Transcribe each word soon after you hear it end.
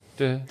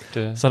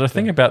So the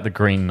thing about the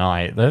Green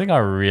Knight, the thing I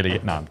really...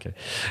 No, I'm kidding.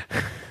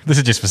 This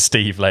is just for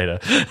Steve later.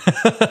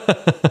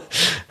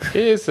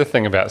 Here's the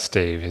thing about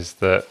Steve is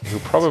that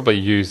he'll probably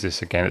use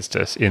this against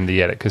us in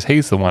the edit because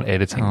he's the one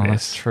editing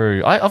That's this.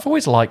 true. I've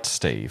always liked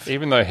Steve.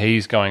 Even though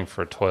he's going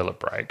for a toilet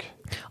break,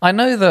 I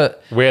know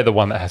that... we're the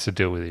one that has to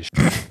deal with his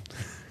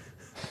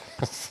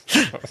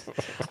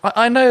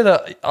I know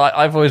that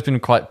I've always been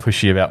quite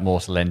pushy about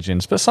Mortal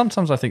Engines, but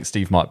sometimes I think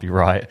Steve might be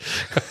right.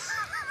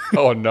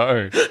 Oh,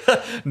 no.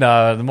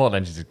 No, the Mortal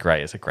Engines is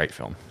great. It's a great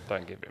film.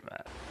 Don't give him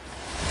that.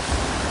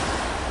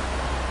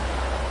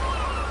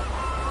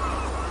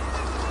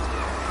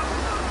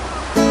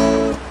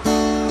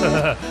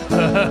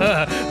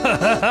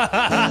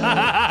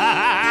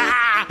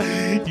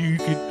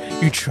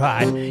 You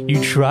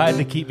tried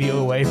to keep me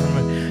away from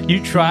it.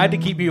 You tried to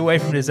keep me away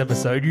from this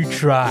episode. You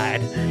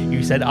tried.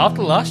 You said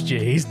after last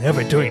year, he's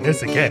never doing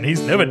this again.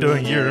 He's never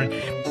doing urine.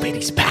 But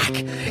he's back.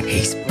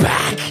 He's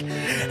back.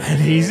 And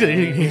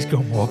he's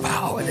got more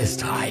power this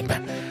time.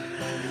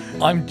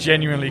 I'm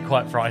genuinely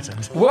quite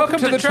frightened. Welcome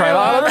to the Trailer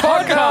Island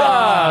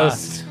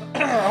Podcast.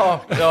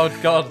 Oh,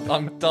 God,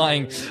 I'm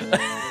dying.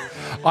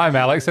 I'm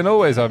Alex, and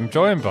always I'm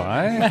joined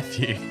by...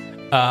 Matthew.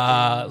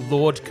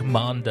 Lord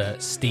Commander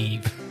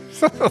Steve.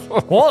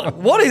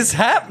 What is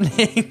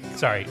happening?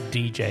 Sorry,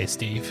 DJ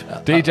Steve.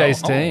 DJ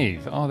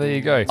Steve. Oh, there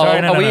you go.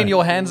 Are we in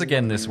your hands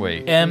again this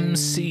week?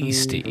 MC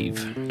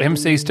Steve.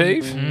 MC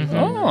Steve? Mm-hmm.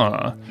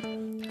 Oh,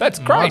 that's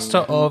great. Master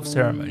of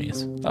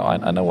ceremonies. Oh,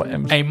 I know what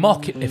MC... A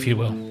mock, if you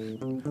will.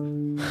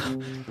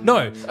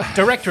 No,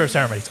 director of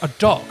ceremonies. A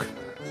dog.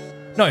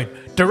 No,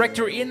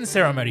 director in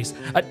ceremonies.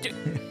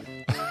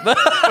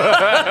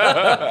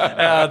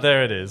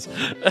 There it is.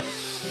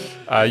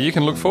 You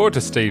can look forward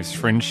to Steve's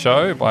Fringe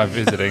show by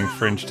visiting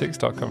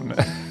fringetix.com.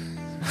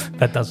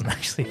 That doesn't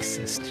actually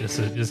exist, just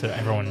so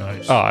everyone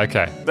knows. Oh,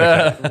 okay.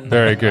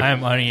 Very good.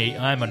 I'm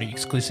only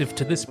exclusive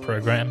to this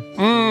program.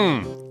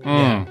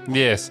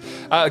 Yes.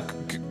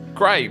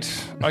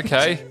 Great.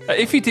 Okay.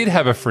 If you did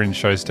have a Fringe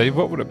show, Steve,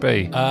 what would it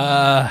be?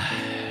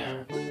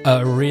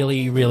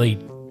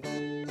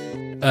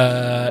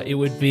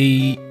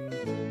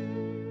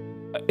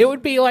 It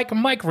would be like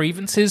my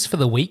grievances for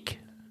the week.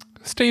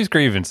 Steve's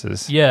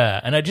grievances.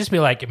 Yeah, and it'd just be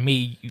like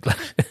me,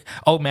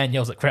 old man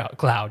yells at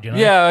cloud, you know?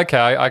 Yeah,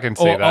 okay, I can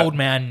see or that. old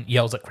man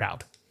yells at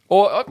crowd.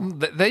 Or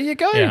there you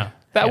go. Yeah.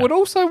 That would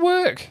also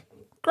work.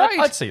 Great.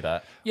 I'd see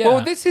that. Yeah.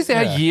 Well, this is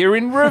our year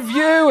in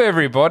review,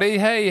 everybody.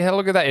 Hey,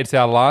 look at that. It's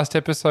our last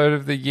episode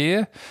of the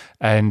year.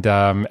 And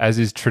as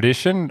is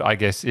tradition, I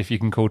guess if you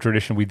can call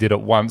tradition, we did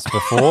it once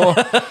before,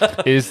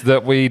 is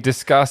that we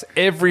discuss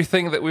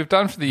everything that we've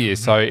done for the year.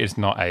 So it's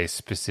not a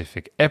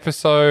specific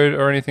episode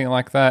or anything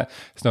like that.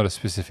 It's not a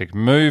specific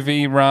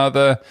movie,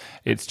 rather.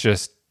 It's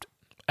just...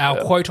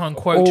 our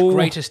quote-unquote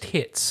greatest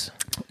hits.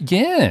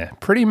 Yeah,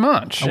 pretty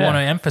much. I want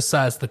to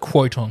emphasize the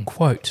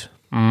quote-unquote.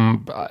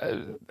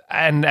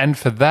 And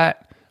for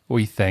that,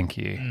 we thank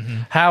you.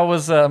 Mm-hmm.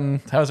 How's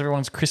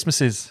everyone's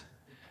Christmases?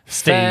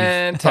 Steve.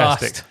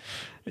 Fantastic. Fast.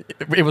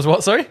 It was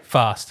what, sorry?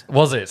 Fast.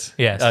 Was it?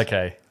 Yes.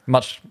 Okay.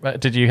 Much.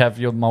 Did you have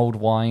your mulled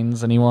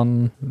wines,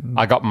 anyone?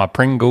 I got my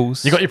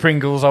Pringles. You got your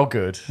Pringles? Oh,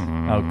 good.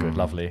 Oh, good.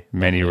 Lovely.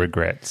 Many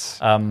regrets.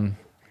 I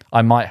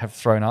might have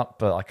thrown up,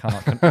 but I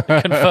cannot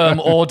confirm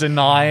or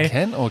deny.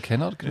 Can or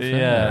cannot confirm.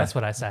 Yeah. That's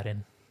what I sat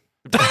in.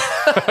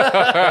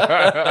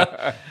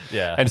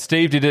 Yeah. And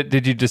Steve,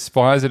 did you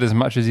despise it as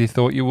much as you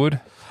thought you would?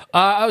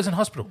 I was in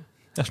hospital.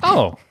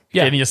 Oh,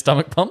 Yeah. Getting your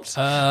stomach pumped?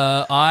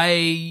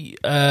 I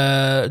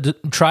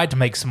tried to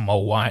make some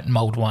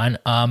mulled wine.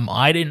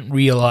 I didn't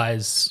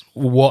realize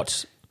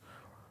what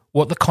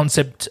the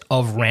concept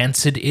of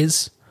rancid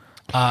is,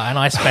 and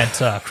I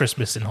spent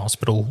Christmas in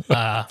hospital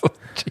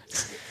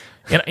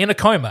in a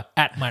coma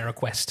at my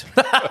request.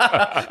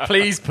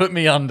 Please put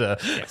me under.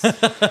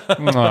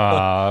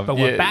 But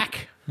we're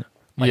back.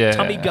 My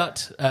tummy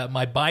gut,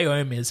 my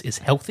biome is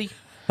healthy.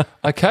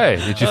 Okay.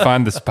 Did you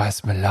find the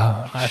spice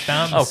melange? I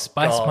found the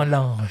spice God.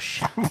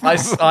 melange.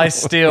 I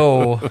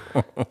still,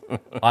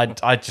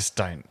 I just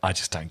don't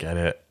get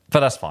it. But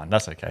that's fine.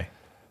 That's okay.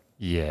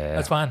 Yeah.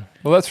 That's fine.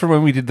 Well, that's from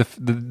when we did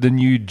the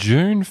new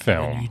June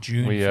film. The new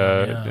June we,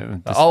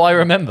 film, Oh, I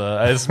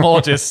remember. It's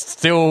more just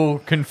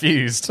still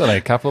confused. It's only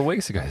a couple of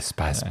weeks ago.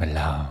 Spice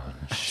melange.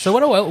 So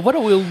what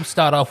do we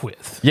start off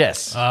with?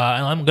 Yes. And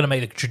I'm going to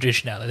make a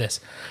tradition out of this.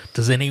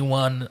 Does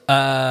anyone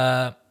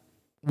want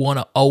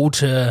to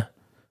alter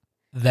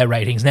their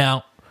ratings?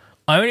 Now,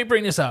 I only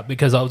bring this up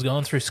because I was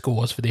going through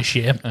scores for this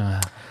year,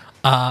 and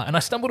I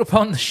stumbled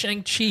upon the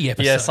Shang-Chi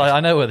episode. Yes, I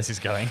know where this is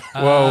going.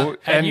 Well,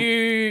 and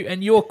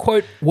your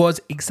quote was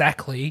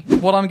exactly...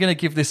 What I'm going to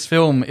give this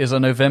film is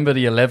on November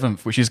the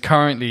 11th, which is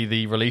currently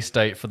the release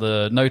date for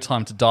the No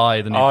Time to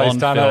Die, the new he's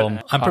Bond done film.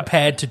 it. I'm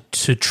prepared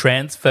to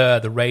transfer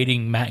the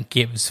rating Matt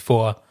gives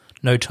for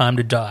No Time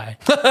to Die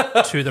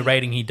to the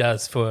rating he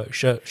does for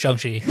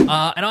Shang-Chi.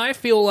 And I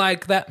feel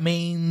like that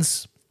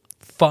means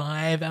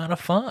 5 out of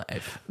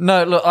 5.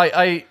 No, look,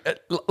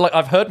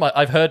 I've heard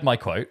my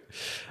quote.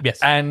 Yes.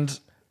 And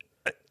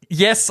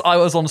yes, I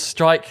was on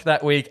strike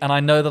that week, and I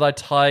know that I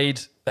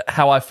tied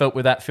how I felt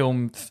with that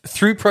film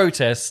through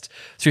protest,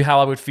 through how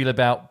I would feel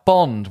about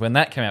Bond when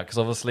that came out, because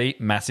obviously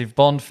massive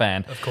Bond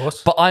fan, Of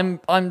course. But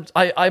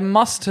I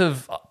must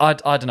have, I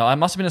don't know, I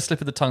must have been a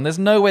slip of the tongue. There's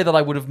no way that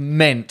I would have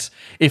meant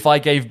if I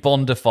gave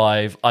Bond a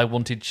 5, I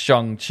wanted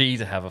Shang-Chi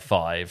to have a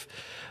 5.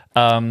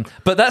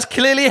 But that's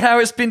clearly how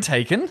it's been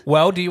taken.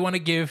 Well, do you want to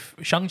give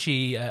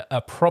Shang-Chi a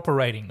proper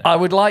rating then? I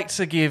would like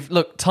to give.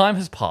 Look, time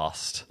has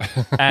passed,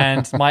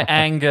 and my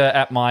anger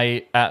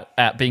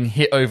at being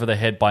hit over the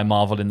head by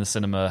Marvel in the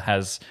cinema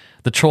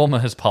the trauma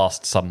has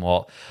passed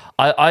somewhat.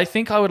 I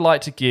think I would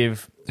like to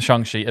give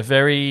Shang-Chi a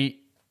very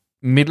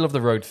middle of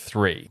the road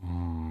 3.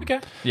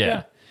 Okay.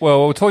 Yeah.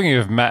 Well, we're talking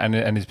of Matt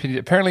and his opinion.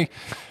 Apparently,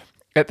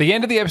 at the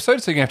end of the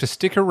episode, so you're going to have to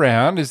stick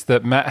around, is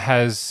that Matt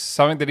has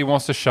something that he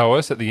wants to show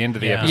us at the end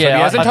of the Yeah. episode. Yeah,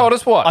 He hasn't told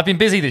us what. I've been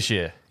busy this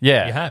year.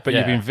 Yeah, You have, but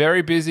you've been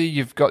very busy.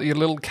 You've got your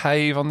little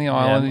cave on the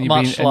island. and you've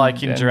much been,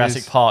 like in and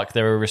Jurassic there's- Park,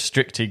 there are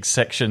restricted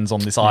sections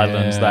on this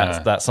island Yeah.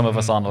 that some of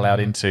us aren't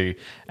allowed into,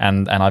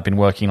 and I've been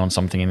working on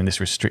something in this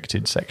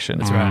restricted section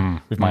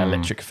with my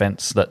electric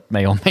fence that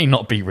may or may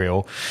not be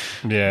real.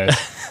 Yeah.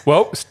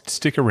 Well,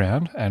 stick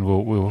around, and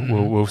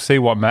we'll see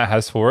what Matt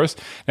has for us.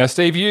 Now,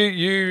 Steve,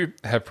 you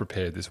have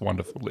prepared this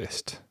wonderful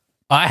list.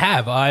 I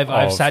have.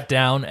 I've sat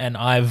down and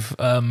I've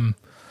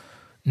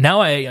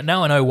now I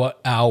know what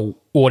our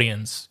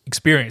audience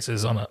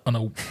experiences on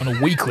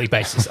a weekly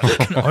basis. I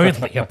can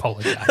only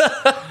apologize.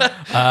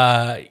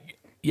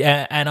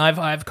 Yeah, and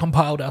I've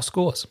compiled our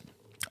scores.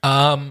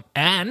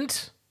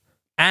 And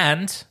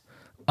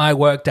I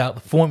worked out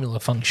the formula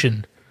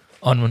function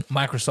on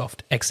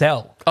Microsoft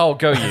Excel. Oh,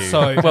 go you!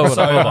 So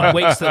on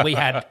weeks that we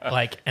had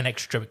like an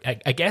extra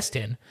a guest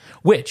in,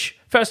 which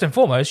first and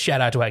foremost,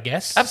 shout out to our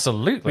guests.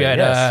 Absolutely, We had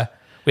yes.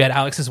 we had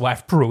Alex's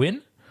wife Prue in,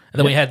 and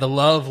then we had the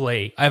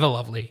lovely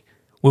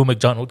Will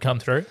McDonald come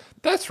through.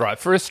 That's right,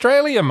 for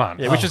Australia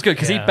Month. Yeah, which is good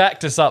because he yeah.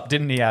 backed us up,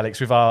 didn't he,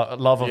 Alex, with our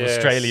love of Yes.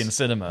 Australian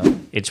cinema.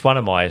 It's one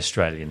of my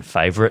Australian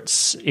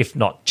favourites, if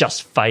not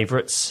just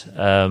favourites.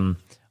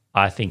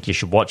 I think you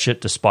should watch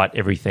it, despite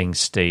everything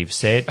Steve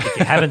said. If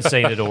you haven't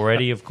seen it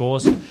already, of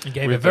course. He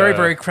gave a very,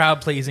 very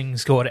crowd-pleasing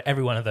score to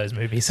every one of those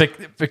movies.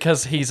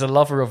 Because he's a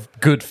lover of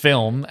good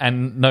film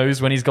and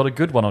knows when he's got a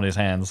good one on his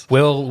hands.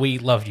 Will, we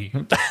love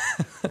you.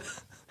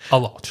 A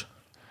lot.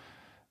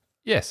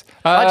 Yes.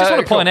 I just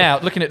want to cool. point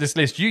out, looking at this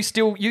list,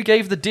 you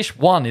gave the dish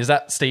 1. Is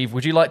that, Steve?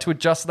 Would you like to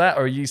adjust that,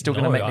 or are you still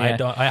going to No, make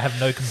me? I have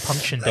no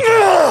compunction to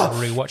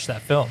rewatch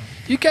that film.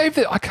 You gave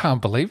I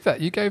can't believe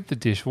that. You gave the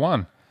dish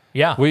 1.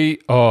 Yeah.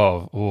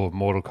 Mortal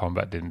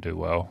Kombat didn't do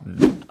well.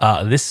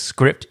 This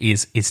script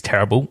is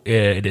terrible.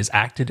 It is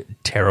acted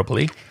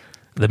terribly.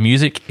 The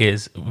music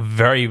is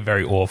very,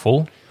 very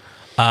awful.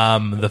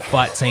 The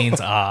fight scenes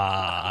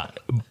are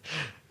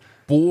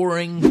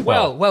boring.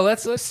 Well,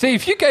 let's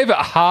Steve, you gave it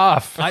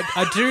half.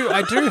 I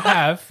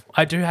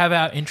do have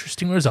our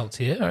interesting results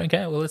here. Okay,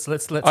 well let's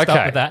start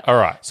with that. all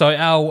right. So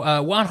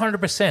our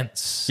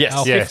 100%, Yes.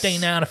 our Yes.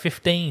 15 out of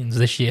 15s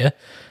this year.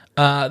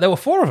 There were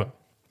 4 of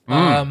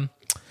them.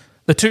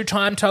 The 2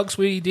 time tugs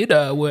we did,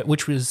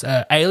 which was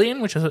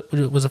Alien, which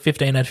was a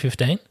 15 out of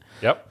 15.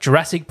 Yep.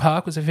 Jurassic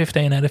Park was a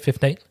 15 out of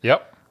 15.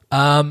 Yep.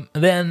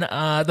 Then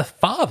The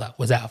Father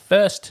was our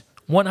first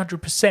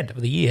 100%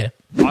 of the year.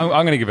 I'm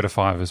going to give it a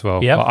 5 as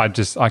well. Yep.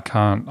 I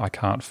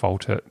can't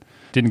fault it.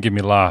 Didn't give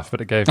me laugh, but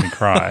it gave me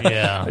cry.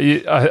 Yeah.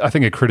 I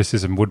think a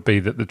criticism would be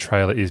that the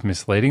trailer is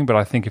misleading, but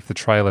I think if the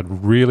trailer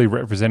really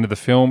represented the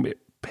film,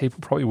 people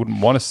probably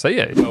wouldn't want to see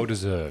it. Well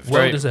deserved.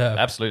 Well deserved.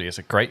 Absolutely, it's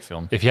a great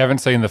film. If you haven't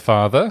seen The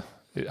Father,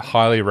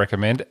 highly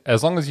recommend.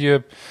 As long as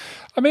you're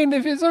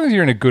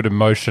in a good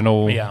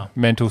emotional, Yeah.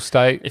 mental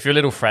state, If you're a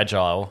little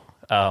fragile,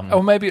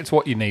 or maybe it's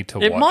what you need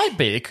to it watch. might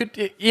be. It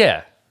could.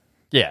 Yeah.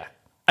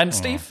 And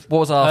Steve, what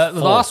was our The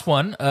fourth? last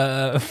one,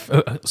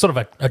 sort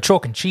of a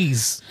chalk and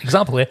cheese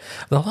example here.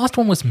 The last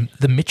one was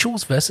The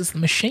Mitchells versus the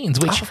Machines,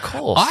 which Of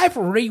course. I've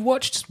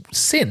rewatched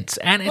since,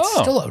 and it's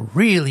Oh. still a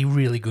really,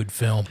 really good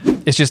film.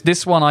 It's just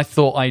this one. I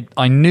thought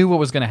I knew what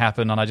was going to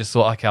happen, and I just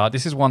thought, okay,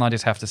 this is one I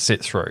just have to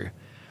sit through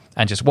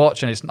and just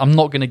watch, and I'm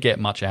not going to get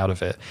much out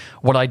of it.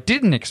 What I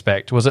didn't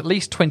expect was at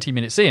least 20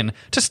 minutes in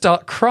to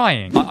start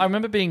crying. I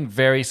remember being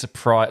very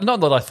surprised. Not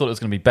that I thought it was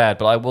going to be bad,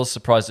 but I was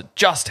surprised at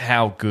just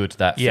how good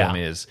that film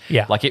is.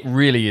 Yeah. Like, it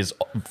really is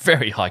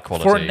very high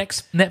quality. For a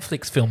next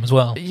Netflix film as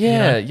well.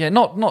 Yeah, yeah.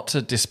 Not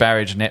to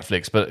disparage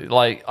Netflix, but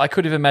like I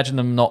could have imagined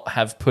them not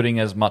have putting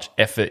as much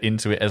effort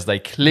into it as they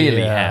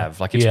clearly Yeah.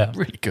 have. Like, it's Yeah.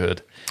 really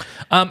good.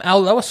 Our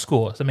lowest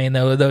scores, I mean,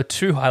 there were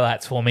 2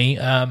 highlights for me.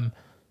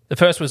 The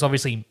first was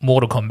obviously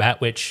Mortal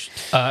Kombat, which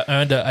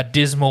earned a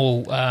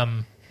dismal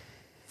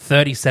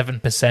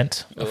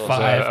 37%, a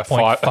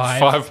 5.5.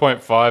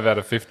 5.5 out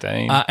of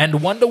 15.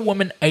 And Wonder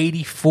Woman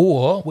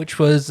 84, which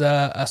was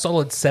a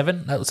solid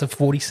 7. That was a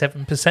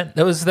 47%.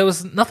 There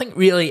was nothing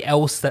really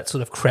else that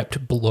sort of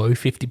crept below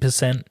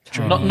 50%.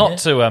 Not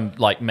to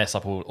like mess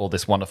up all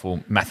this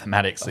wonderful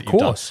mathematics that you've done.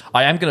 course.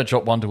 I am going to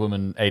drop Wonder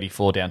Woman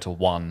 84 down to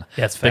 1.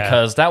 That's fair.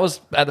 Because that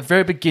was at the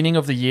very beginning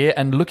of the year,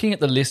 and looking at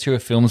the list here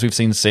of films we've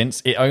seen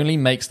since, it only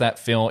makes that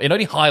film. It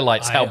only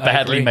highlights how I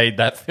badly agree. made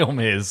that film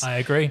is. I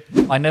agree.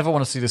 I never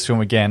want to see this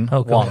film again.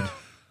 Oh, God.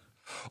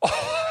 1.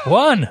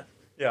 1.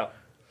 Yeah.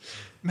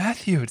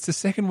 Matthew, it's the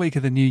second week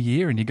of the new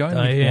year and you're going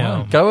Oh, with yeah.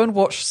 one. Go and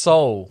watch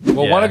Soul.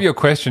 Well, one of your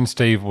questions,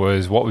 Steve,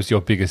 was what was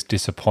your biggest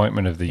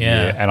disappointment of the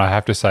Yeah. year? And I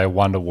have to say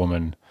Wonder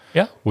Woman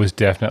Yeah. was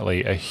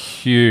definitely a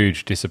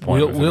huge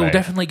disappointment for We'll me.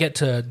 definitely get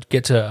to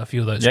a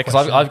few of those. Yeah, because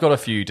questions. I've got a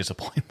few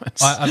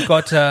disappointments. I've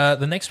got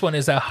the next one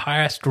is our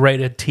highest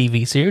rated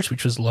TV series,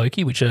 which was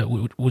Loki, which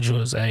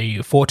was a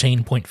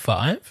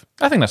 14.5.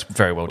 I think that's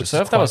very well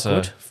deserved. That quite was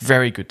good. a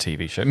very good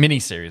TV show,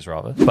 mini-series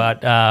rather.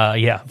 But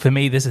yeah, for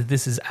me, this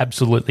is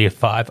absolutely a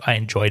 5. I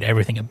enjoyed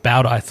everything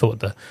about it. I thought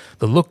the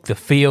look, the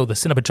feel, the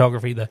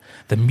cinematography,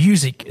 the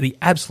music, the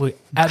absolute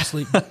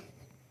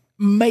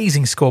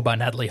amazing score by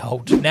Natalie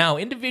Holt. Now,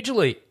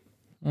 individually,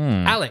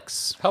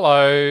 Alex,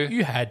 Hello.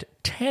 you had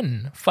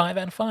 10 5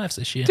 out of 5s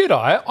this year. Did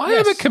I? I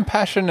am Yes. a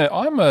compassionate.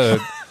 I'm a.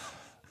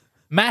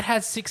 Matt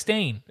had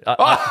 16.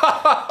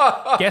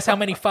 Guess how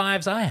many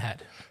 5s I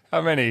had?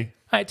 How many?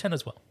 I had 10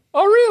 as well.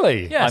 Oh,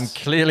 really? Yes. I'm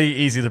clearly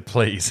easy to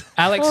please.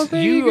 Alex, Oh,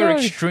 there you you were go.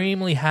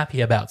 extremely happy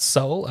about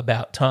Soul,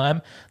 About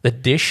Time, The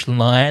Dish,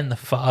 Lion, The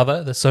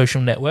Father, The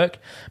Social Network,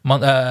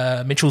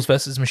 Mitchell's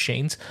versus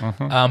Machines,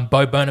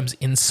 Bo Burnham's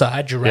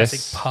Inside, Jurassic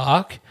Yes.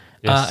 Park,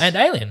 Yes. and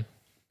Alien.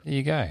 There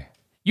you go.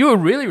 You were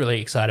really,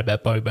 really excited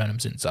about Bo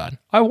Burnham's Inside.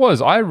 I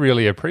was. I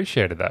really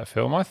appreciated that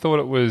film. I thought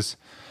it was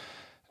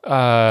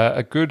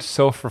a good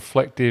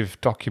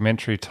self-reflective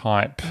documentary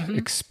type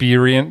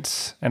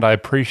experience, and I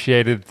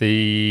appreciated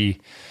the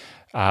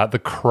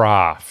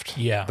craft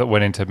that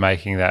went into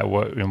making that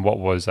in what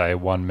was a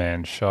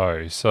one-man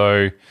show.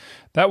 So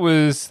that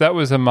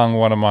was among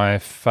one of my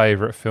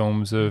favourite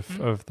films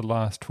of the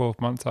last 12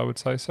 months, I would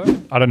say so.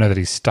 I don't know that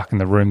he's stuck in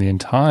the room the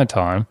entire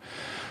time,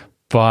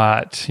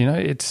 but you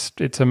know,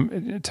 to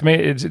me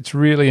it's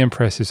really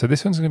impressive. So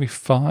this one's going to be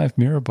 5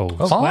 mirror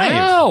balls.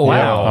 Wow.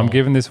 Yeah, I'm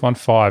giving this one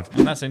 5.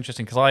 And that's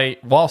interesting because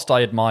whilst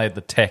I admired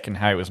the tech and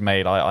how it was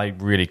made, I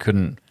really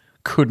could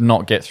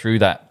not get through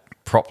that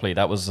properly.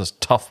 That was a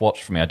tough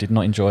watch for me. I did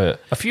not enjoy it.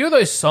 A few of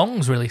those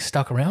songs really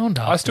stuck around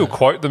after. I still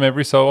quote them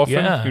every so often.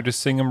 Yeah. You just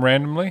sing them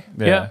randomly.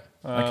 Yeah.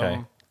 Okay.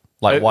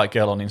 Like White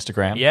Girl on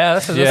Instagram. Yeah,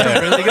 that's a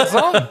really good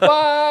song.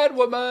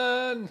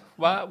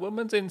 White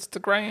woman's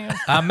Instagram.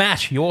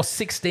 Matt, your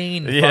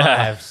 16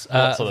 Yeah. 5s.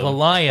 Lots of The them.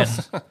 Lion,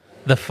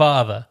 The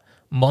Father,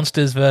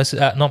 Monsters versus...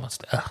 not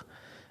Monsters.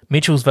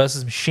 Mitchell's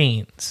versus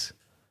Machines,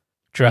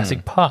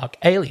 Jurassic Park,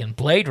 Alien,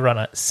 Blade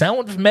Runner,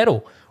 Sound of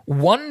Metal,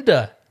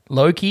 Wonder,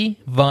 Loki,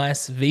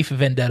 Vice, V for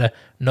Vendetta,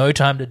 No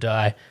Time to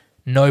Die,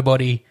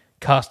 Nobody,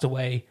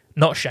 Castaway,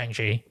 not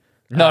Shang-Chi.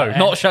 No,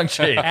 not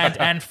Shang-Chi.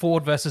 and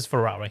Ford versus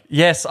Ferrari.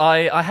 Yes,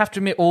 I have to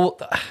admit,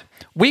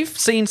 we've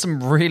seen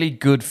some really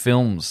good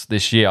films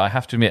this year, I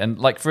have to admit. And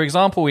like, for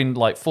example, in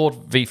like Ford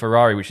v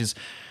Ferrari, which is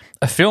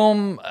a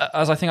film,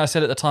 as I think I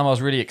said at the time, I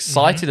was really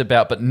excited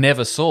about but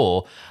never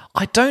saw.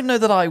 I don't know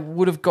that I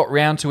would have got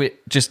round to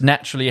it just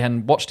naturally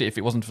and watched it if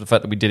it wasn't for the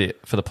fact that we did it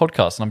for the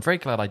podcast. And I'm very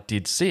glad I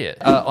did see it.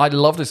 I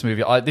love this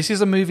movie. This is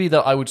a movie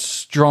that I would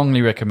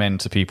strongly recommend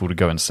to people to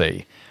go and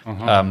see.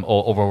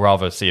 Or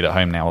rather see it at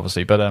home now,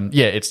 obviously. But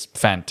yeah, it's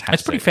fantastic.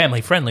 It's pretty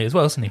family friendly as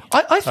well, isn't it?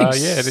 I think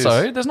yeah, it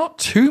so. is. There's not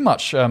too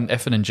much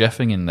effing and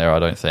jeffing in there, I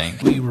don't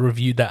think. We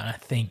reviewed that in, I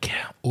think,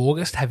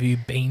 August. Have you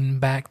been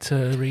back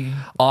to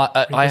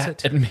I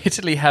revisit?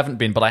 admittedly haven't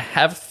been, but I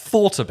have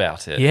thought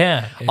about it.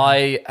 Yeah.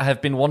 I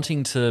have been wanting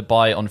to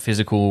buy it on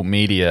physical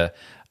media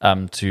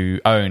to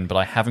own, but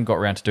I haven't got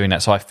around to doing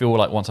that. So I feel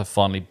like once I've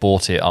finally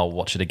bought it, I'll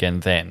watch it again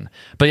then.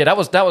 But yeah,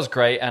 that was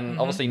great. And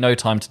obviously No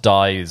Time to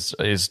Die is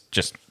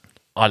just...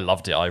 I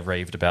loved it. I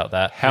raved about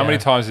that. How many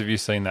times have you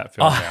seen that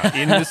film now?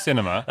 In the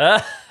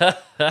cinema.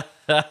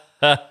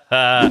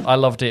 I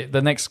loved it.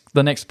 The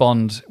next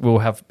Bond will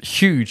have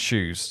huge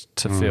shoes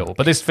to fill,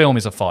 but this film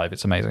is a 5.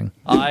 It's amazing.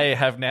 I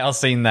have now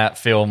seen that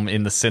film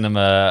in the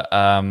cinema.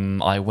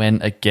 I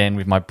went again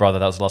with my brother.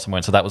 That was the last time I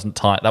went. So that was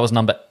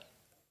number.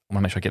 I want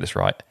to make sure I get this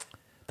right.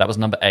 That was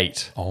number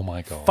 8. Oh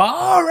my God.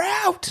 Far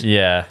out.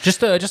 Yeah.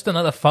 Just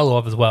another follow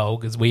up as well,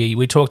 because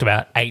we talked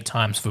about 8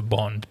 times for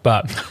Bond,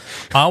 but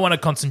I want to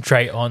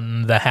concentrate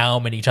on the how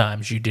many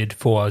times you did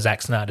for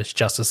Zack Snyder's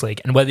Justice League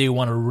and whether you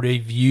want to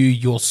review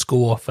your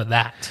score for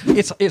that.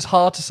 It's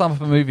hard to sum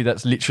up a movie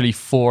that's literally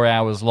 4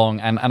 hours long,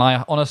 and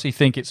I honestly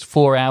think it's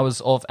 4 hours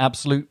of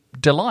absolute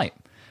delight.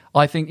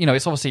 I think,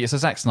 it's obviously, it's a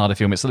Zack Snyder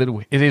film. It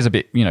is a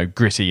bit,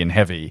 gritty and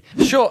heavy.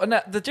 Sure, and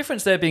the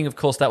difference there being, of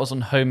course, that was on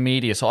home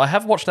media. So I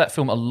have watched that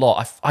film a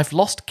lot. I've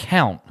lost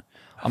count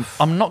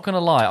I'm not going to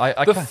lie.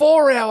 I The can't-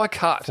 4-hour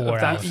cut of 4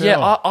 that hours. film. Yeah,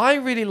 I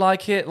really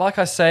like it. Like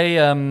I say,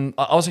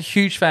 I was a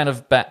huge fan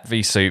of Bat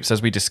v Supes,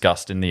 as we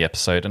discussed in the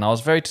episode, and I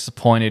was very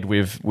disappointed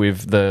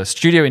with the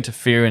studio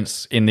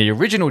interference in the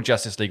original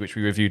Justice League, which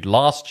we reviewed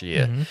last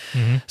year.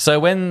 So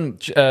when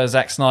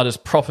Zack Snyder's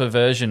proper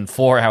version,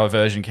 4-hour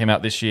version, came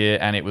out this year,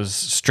 and it was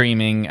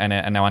streaming, and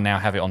I now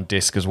have it on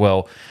disc as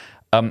well.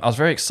 I was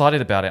very excited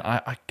about it.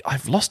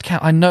 I've lost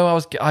count. I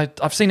know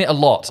I've seen it a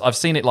lot. I've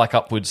seen it like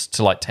upwards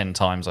to like 10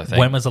 times, I think.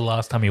 When was the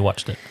last time you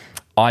watched it?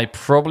 I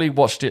probably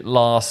watched it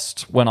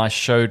last when I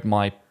showed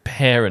my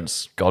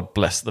parents. God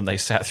bless them. They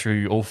sat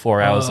through all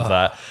 4 hours of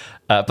that.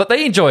 But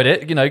they enjoyed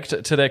it,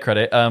 to their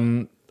credit.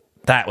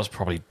 That was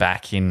probably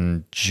back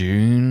in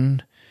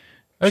June.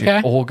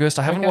 Okay. August.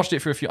 I haven't watched it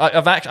for a few.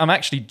 I'm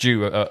actually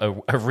due a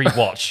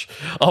rewatch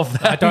of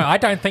that. I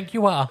don't think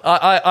you are.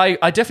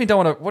 I definitely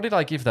don't want to. What did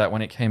I give that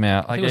when it came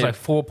out? I think it was like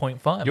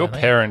 4.5. Your I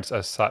think. parents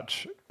are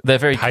such they're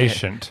very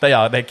patient. They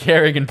are. They're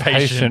caring and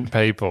patient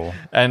people.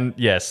 And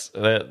yes.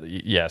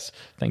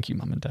 Thank you,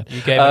 Mum and Dad.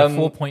 You gave it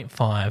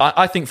 4.5.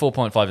 I think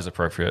 4.5 is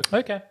appropriate.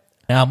 Okay.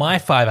 Now, my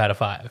 5 out of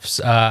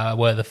 5s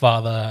were The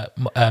Father,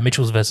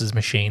 Mitchells vs.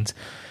 Machines,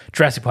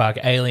 Jurassic Park,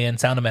 Alien,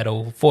 Sound of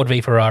Metal, Ford v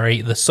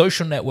Ferrari, The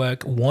Social Network,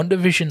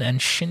 WandaVision, and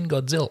Shin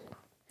Godzilla.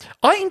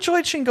 I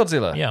enjoyed Shin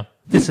Godzilla. Yeah,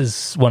 this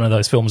is one of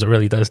those films that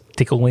really does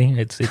tickle me.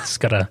 It's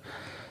got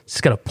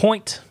a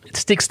point. It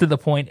sticks to the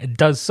point. It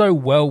does so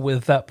well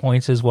with that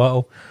point as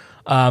well.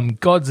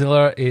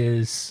 Godzilla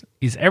is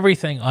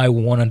everything I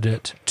wanted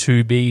it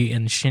to be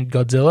in Shin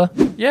Godzilla.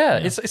 Yeah,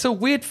 it's a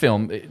weird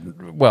film.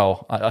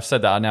 I've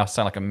said that. I now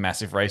sound like a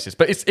massive racist,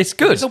 but it's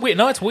good. It's a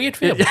weird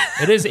film.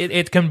 It is.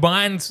 It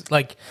combines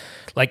like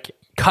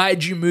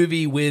kaiju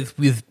movie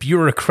with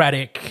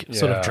bureaucratic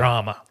sort of Yeah.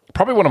 drama.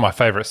 Probably one of my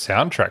favourite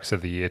soundtracks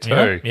of the year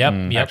too.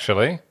 Yep.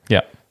 Actually,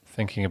 Yeah.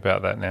 thinking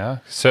about that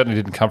now, certainly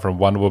didn't come from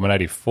Wonder Woman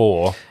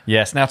 84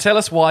 Yes. Now tell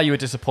us why you were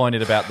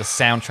disappointed about the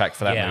soundtrack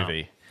for that Yeah.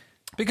 movie.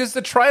 because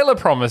the trailer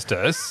promised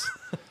us.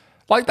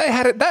 Like that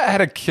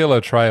had a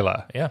killer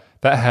trailer. Yeah.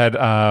 That had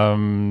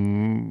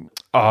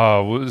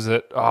what was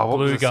it? Oh, what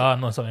was Blue it?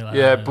 Garden or something like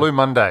Yeah, that. Blue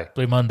Monday.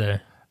 Blue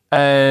Monday.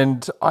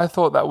 And I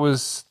thought that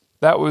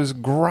was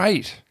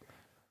great.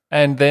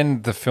 And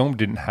then the film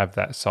didn't have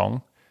that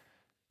song.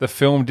 The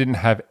film didn't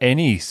have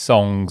any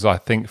songs, I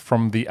think,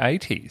 from the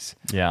 80s.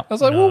 Yeah. I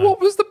was like, well,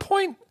 what was the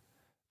point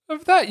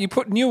of that? You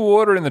put New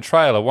Order in the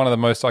trailer, one of the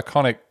most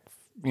iconic,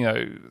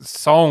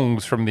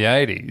 songs from the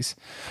 80s,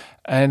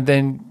 and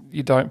then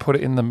you don't put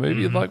it in the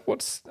movie. Like,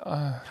 what's...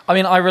 I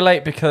mean, I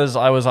relate because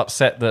I was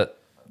upset that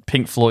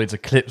Pink Floyd's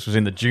Eclipse was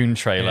in the Dune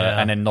trailer Yeah.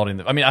 and then not in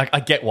the... I mean, I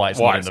get why it's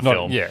Why not in it's the not-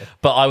 film. yeah.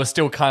 But I was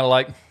still kind of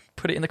like,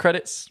 put it in the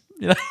credits.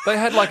 They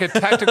had like a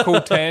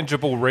tactical,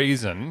 tangible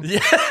reason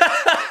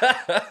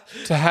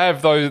to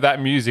have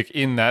that music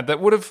in that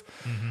would have...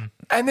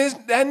 And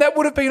that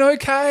would have been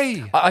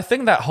okay. I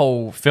think that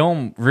whole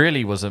film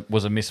really was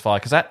a misfire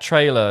because that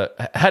trailer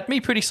had me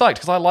pretty psyched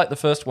because I liked the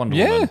first Wonder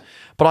Woman.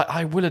 But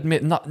I will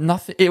admit,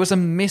 nothing. It was a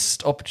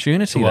missed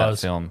opportunity. That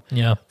film,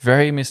 Yeah.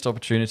 very missed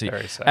opportunity.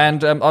 Very sad.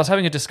 And I was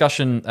having a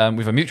discussion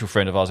with a mutual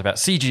friend of ours about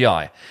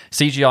CGI.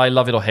 CGI,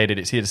 love it or hate it,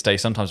 it's here to stay.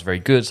 Sometimes very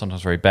good,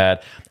 sometimes very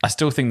bad. I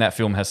still think that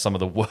film has some of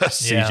the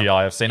worst Yeah.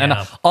 CGI I've seen. Yeah.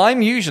 And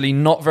I'm usually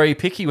not very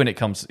picky when it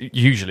comes.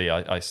 Usually,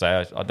 I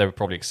say there were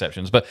probably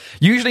exceptions, but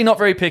usually not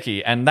very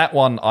picky. And that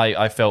one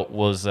I felt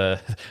was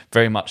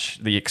very much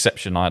the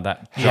exception.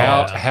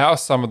 How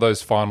some of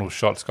those final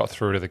shots got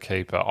through to the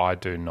keeper, I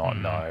do not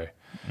know.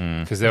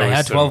 Because They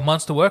had 12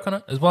 months to work on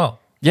it as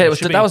well. Yeah, It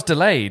was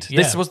delayed. Yeah.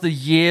 This was the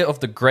year of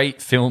the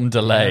great film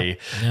delay.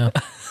 Yeah.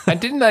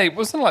 And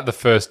wasn't like the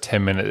first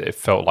 10 minutes, it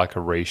felt like a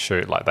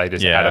reshoot. Like they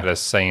just added a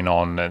scene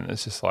on and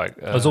it's just like...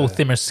 It was all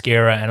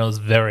Themyscira and it was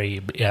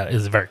very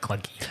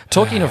clunky.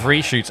 Talking of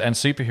reshoots and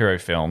superhero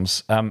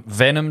films,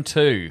 Venom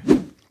 2.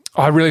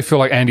 I really feel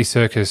like Andy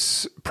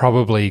Serkis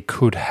probably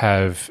could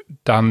have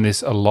done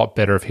this a lot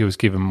better if he was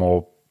given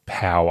more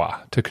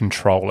power to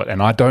control it.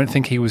 And I don't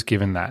think he was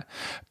given that.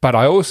 But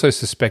I also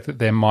suspect that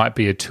there might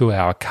be a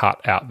 2-hour cut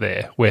out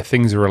there where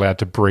things are allowed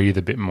to breathe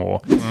a bit more.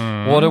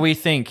 What do we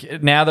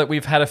think? Now that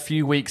we've had a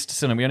few weeks to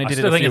cinema, we only I did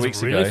it still a think few it's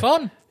weeks really ago.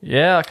 fun.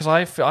 Yeah, because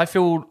I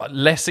feel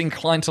less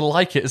inclined to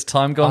like it as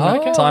time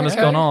has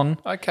gone on.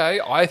 Okay.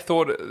 I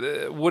thought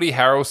Woody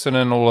Harrelson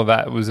and all of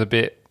that was a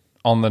bit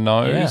on the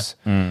nose.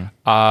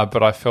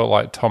 But I felt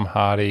like Tom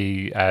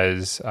Hardy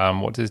as,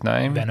 what's his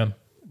name? Venom.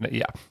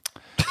 Yeah.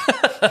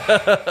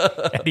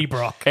 Eddie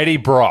Brock. Eddie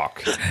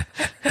Brock.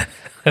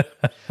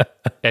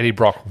 Eddie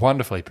Brock,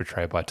 wonderfully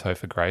portrayed by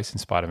Topher Grace in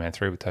Spider-Man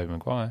 3 with Tobey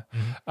Maguire.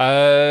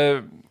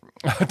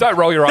 Don't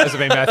roll your eyes at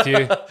me,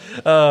 Matthew.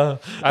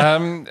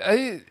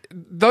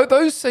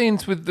 Those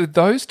scenes with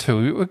those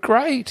two were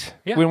great.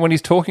 Yeah. When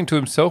he's talking to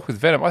himself with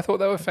Venom, I thought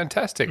they were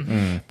fantastic.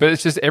 But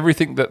it's just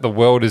everything that the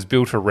world is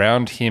built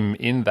around him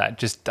in that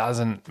just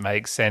doesn't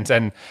make sense.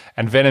 And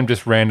Venom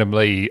just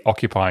randomly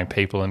occupying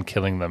people and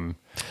killing them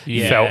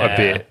Yeah. felt a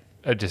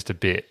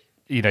bit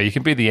you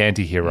can be the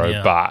anti-hero,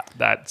 Yeah. but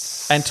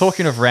that's... And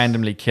talking of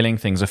randomly killing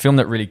things, a film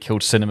that really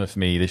killed cinema for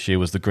me this year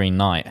was The Green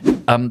Knight.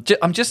 I'm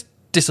just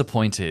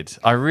disappointed.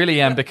 I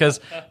really am,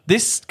 because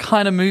this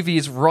kind of movie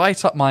is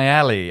right up my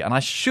alley, and I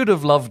should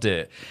have loved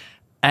it.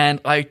 And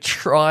I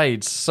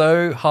tried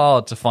so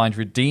hard to find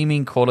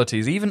redeeming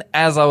qualities, even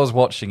as I was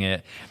watching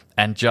it,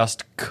 and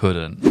just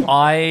couldn't.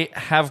 I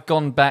have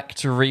gone back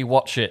to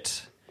rewatch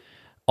it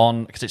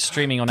because it's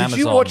streaming on Amazon.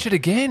 Did you watch it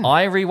again?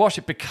 I rewatched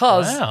it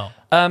because... Wow.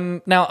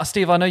 Now,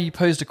 Steve, I know you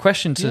posed a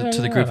question to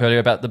the group earlier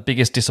about the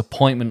biggest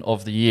disappointment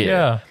of the year.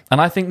 Yeah. And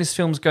I think this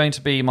film's going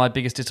to be my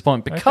biggest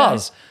disappointment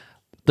because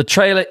the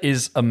trailer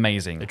is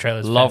amazing. The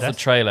trailer's Love fantastic.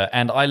 the trailer.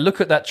 And I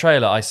look at that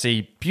trailer, I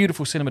see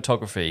beautiful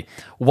cinematography,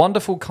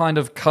 wonderful kind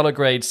of color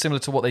grade, similar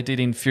to what they did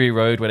in Fury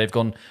Road, where they've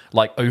gone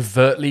like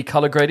overtly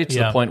color graded to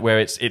the point where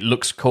it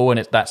looks cool,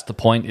 and that's the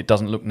point. It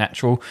doesn't look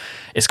natural.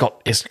 It's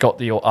got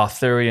the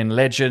Arthurian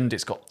legend.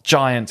 It's got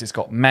giants. It's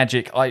got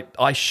magic.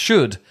 I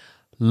should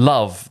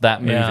love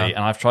that movie, and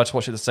I've tried to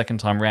watch it the second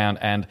time round,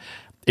 and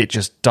it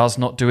just does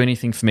not do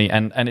anything for me.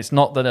 And it's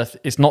not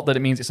that it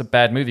means it's a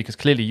bad movie, because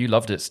clearly you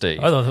loved it, Steve.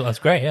 Oh, that's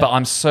great. Yeah. But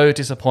I'm so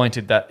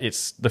disappointed that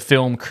the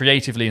film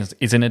creatively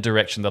is in a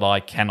direction that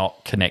I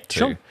cannot connect to.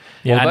 Sure.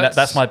 Yeah, and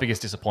that's my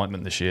biggest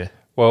disappointment this year.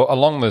 Well,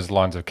 along those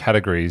lines of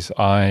categories,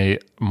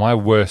 my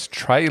worst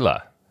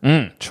trailer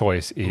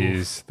choice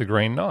is The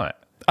Green Knight.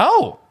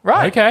 Oh,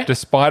 right. Okay.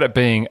 Despite it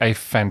being a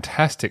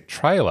fantastic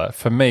trailer,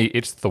 for me,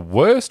 it's the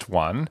worst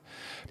one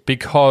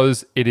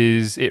because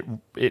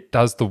it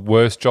does the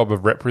worst job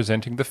of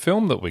representing the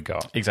film that we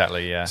got.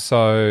 Exactly, yeah.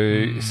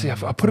 So, see, I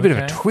put a bit of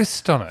a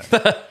twist on it.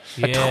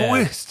 A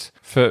twist.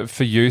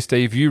 For you,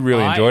 Steve, you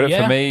really enjoyed it.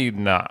 yeah. For me,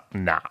 nah.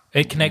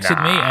 It connects with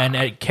me, and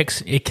it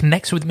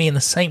connects with me in the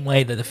same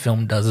way that the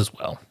film does as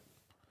well.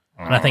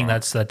 And I think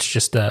that's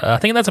just I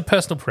think that's a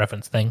personal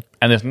preference thing.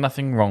 And there's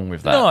nothing wrong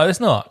with that. No, it's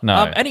not.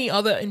 No. Any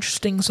other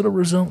interesting sort of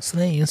results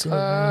there?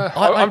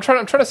 I'm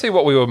trying to see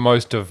what we were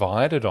most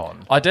divided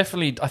on. I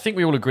think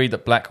we all agreed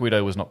that Black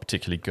Widow was not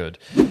particularly good.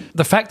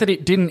 The fact that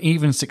it didn't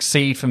even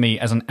succeed for me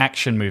as an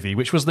action movie,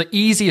 which was the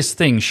easiest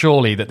thing,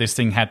 surely, that this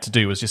thing had to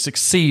do, was just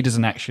succeed as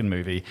an action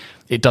movie.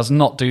 It does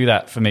not do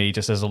that for me,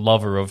 just as a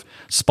lover of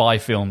spy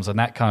films and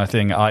that kind of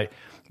thing. I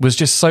was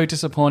just so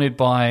disappointed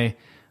by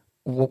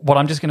what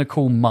I'm just going to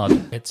call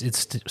mud.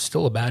 It's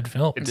still a bad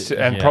film.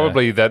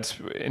 Probably that's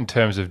in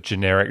terms of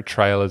generic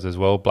trailers as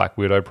well. Black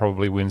Widow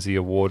probably wins the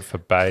award for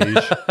beige.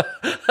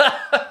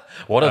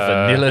 What a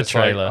vanilla It's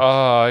like, trailer.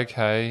 oh,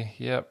 okay.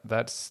 Yep,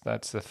 that's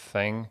the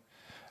thing.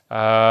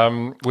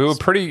 We were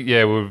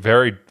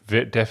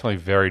definitely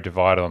very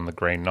divided on The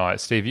Green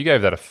Knight. Steve, you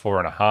gave that a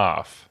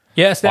 4.5.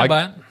 Yeah, stand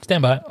by it.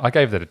 I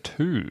gave that a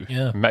 2.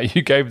 Yeah. Matt,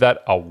 you gave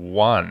that a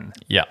 1.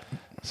 Yeah.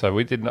 So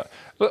we did not.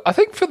 Look, I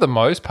think for the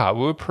most part,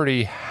 we were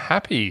pretty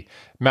happy.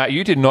 Matt,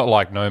 you did not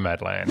like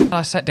Nomadland.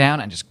 I sat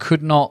down and just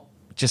could not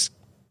just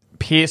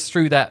pierce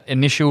through that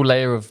initial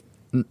layer of,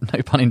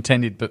 no pun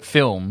intended, but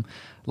film,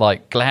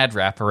 like glad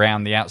wrap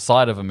around the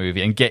outside of a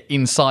movie and get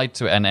inside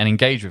to it and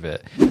engage with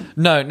it.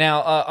 No,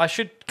 now, I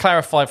should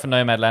clarify for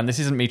Nomadland, this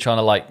isn't me trying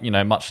to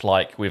much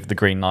like with The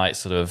Green Knight,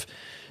 sort of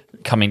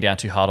coming down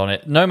too hard on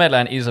it.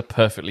 Nomadland is a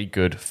perfectly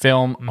good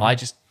film. I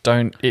just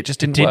it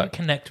just didn't work.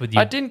 Connect with you.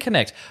 I didn't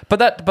connect,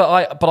 but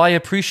I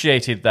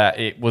appreciated that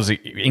it was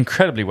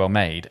incredibly well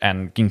made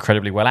and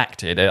incredibly well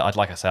acted. I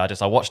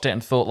watched it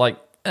and thought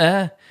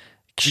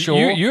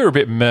sure. You're a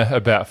bit meh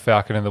about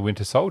Falcon and the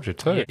Winter Soldier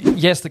too.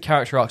 Yes, the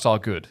character arcs are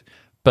good,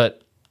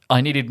 but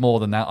I needed more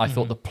than that. I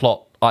thought the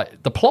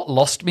plot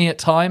lost me at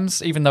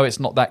times, even though it's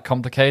not that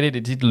complicated.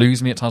 It did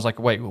lose me at times. Like,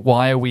 wait,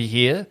 why are we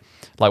here?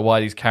 Like, why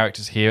are these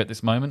characters here at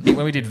this moment?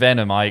 When we did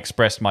Venom, I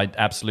expressed my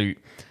absolute,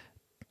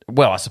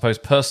 I suppose,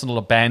 personal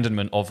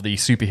abandonment of the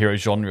superhero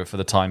genre for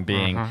the time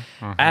being.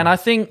 And I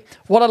think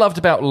what I loved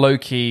about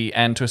Loki,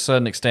 and to a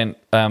certain extent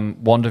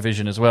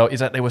WandaVision as well, is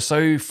that they were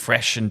so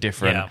fresh and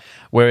different. Yeah.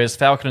 Whereas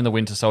Falcon and the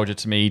Winter Soldier,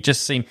 to me,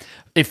 just seemed...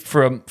 If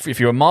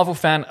you're a Marvel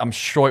fan, I'm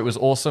sure it was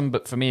awesome,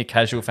 but for me, a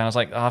casual fan, I was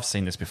like, I've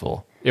seen this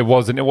before. It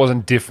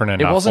wasn't different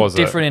enough. It wasn't was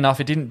different enough.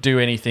 It didn't do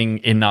anything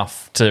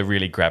enough to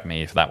really grab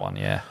me for that one,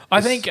 yeah. I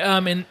think,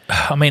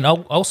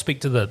 I'll speak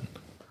to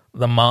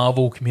the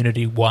Marvel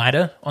community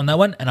wider on that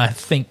one, and I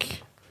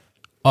think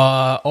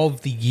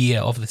of the year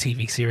of the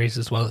TV series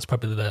as well, it's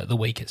probably the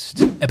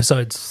weakest.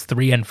 Episodes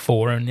 3 and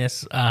 4 in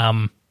this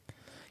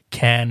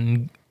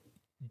can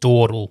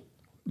dawdle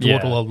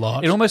a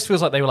lot. It almost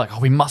feels like they were like,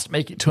 we must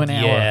make it to an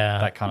hour. Yeah.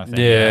 That kind of thing.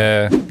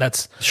 Yeah.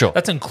 That's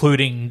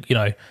including,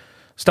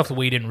 stuff that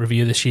we didn't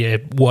review this year,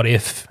 What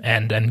If,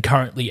 and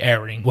currently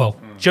airing,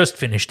 just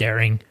finished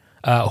airing,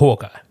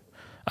 Hawkeye.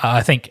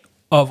 I think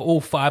of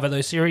all 5 of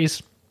those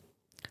series,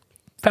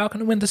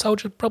 Falcon and Winter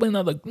Soldier probably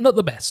not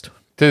the best.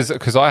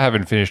 Because I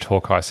haven't finished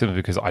Hawkeye simply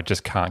because I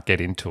just can't get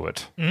into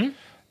it.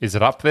 Is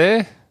it up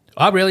there?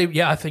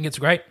 I think it's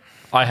great.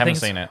 I haven't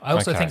seen it. I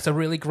also think it's a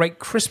really great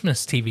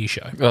Christmas TV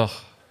show. Ugh.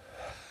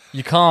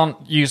 You can't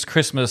use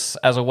Christmas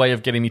as a way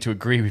of getting me to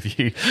agree with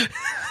you.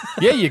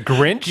 Yeah, you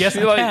Grinch. Yes,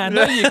 You're I can.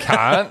 No, you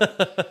can't.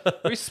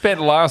 We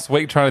spent last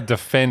week trying to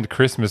defend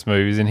Christmas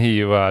movies, and here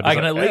you are. I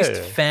can at least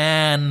 "Eh."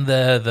 fan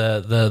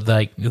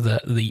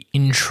the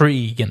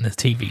intrigue in the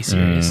TV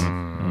series.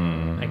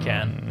 I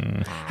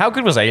can. How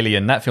good was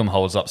Alien? That film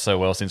holds up so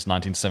well since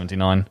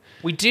 1979.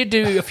 We did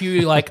do a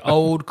few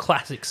old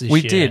classics this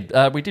We year.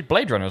 did. We did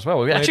Blade Runner as well.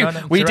 We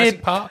Jurassic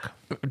did Park.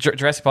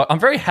 Jurassic Park. I'm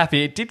very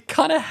happy. It did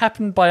kind of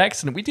happen by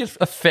accident. We did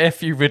a fair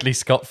few Ridley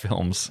Scott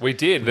films. We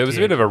did. There was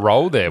a bit of a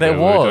roll there. There where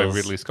we were doing was.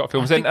 Ridley Scott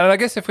films. And I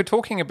guess if we're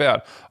talking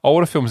about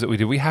older films that we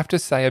did, we have to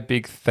say a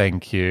big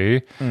thank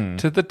you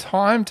to the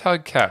Time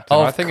Tug Captain.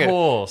 Of I think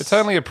course. it's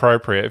only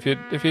appropriate. If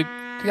you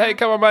hey,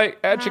 come on, mate,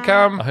 out you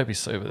come. I hope he's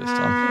sober this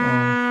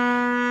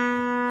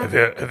time. Have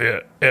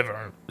you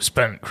ever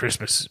spent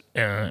Christmas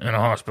in a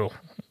hospital?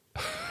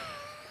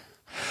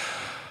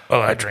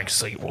 Well, I drink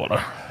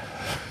seawater.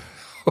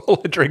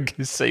 All I drink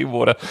is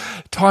seawater.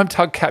 Time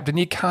Tug Captain,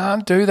 you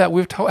can't do that.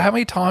 We've told. How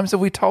many times have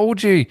we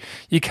told you?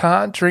 You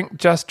can't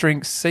just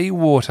drink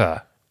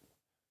seawater.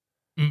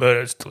 But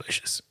it's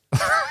delicious.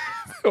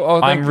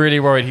 Oh, I'm really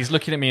worried. He's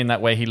looking at me in that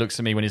way he looks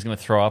at me when he's going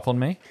to throw up on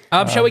me.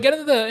 Shall we get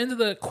into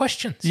the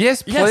questions?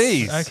 yes,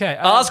 please. Okay.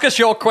 Ask us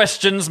your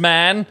questions,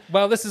 man.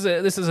 Well, this is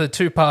a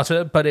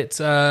two-parter, but it's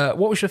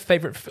what was your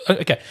favorite?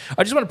 Okay,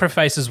 I just want to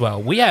preface as well.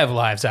 We have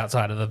lives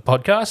outside of the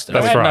podcast.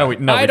 That's I-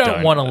 right. No, I we don't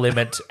don't. want to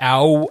limit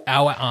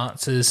our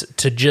answers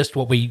to just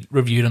what we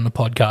reviewed on the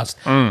podcast.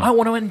 I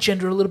want to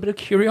engender a little bit of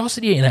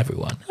curiosity in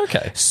everyone.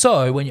 Okay.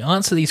 So when you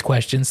answer these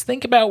questions,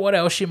 think about what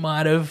else you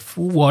might have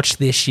watched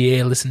this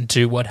year, listened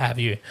to, what have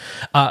you.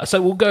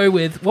 So we'll go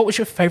with what was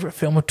your favorite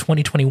film of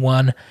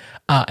 2021,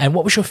 and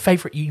what was your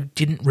favorite you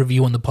didn't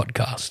review on the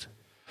podcast?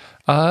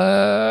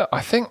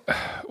 I think,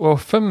 well,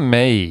 for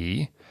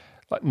me,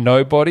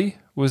 Nobody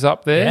was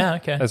up there Yeah,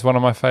 okay. as one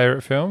of my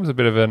favourite films. A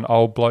bit of an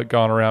old bloke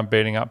going around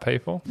beating up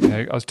people.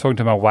 I was talking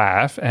to my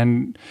wife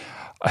and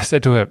I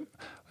said to her,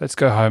 let's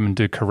go home and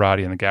do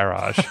karate in the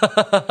garage.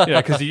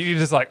 Because you're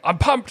just like, I'm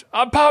pumped.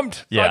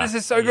 Yeah. Like, this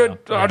is so good.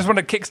 I just want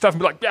to kick stuff and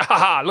be like, yeah,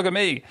 ha, look at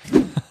me.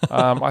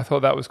 I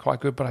thought that was quite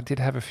good, but I did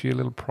have a few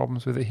little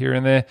problems with it here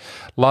and there.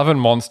 Love and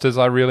Monsters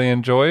I really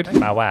enjoyed.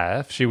 My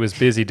wife, she was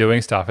busy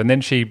doing stuff, and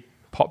then she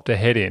popped her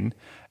head in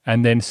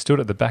and then stood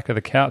at the back of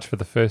the couch for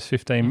the first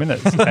 15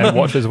 minutes and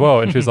watched as well.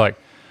 And she was like,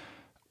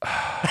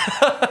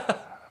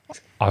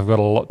 I've got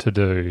a lot to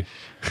do,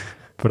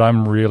 but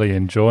I'm really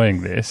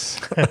enjoying this.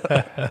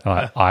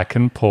 I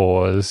can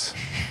pause.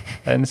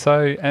 And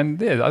so, and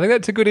yeah, I think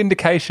that's a good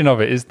indication of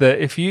it, is that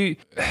if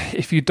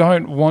you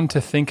don't want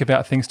to think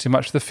about things too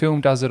much, the film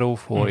does it all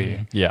for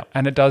you. Yeah.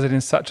 And it does it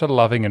in such a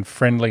loving and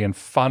friendly and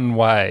fun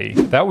way.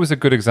 That was a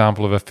good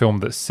example of a film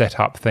that set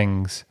up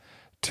things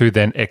to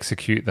then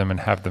execute them and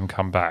have them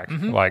come back.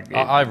 Like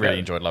I really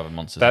enjoyed Love and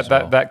Monsters as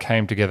well. that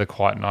came together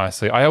quite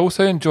nicely. I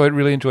also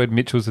really enjoyed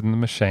Mitchells and the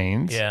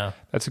Machines. Yeah.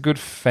 That's a good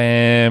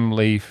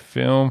family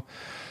film.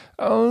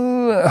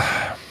 Oh,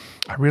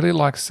 I really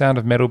like Sound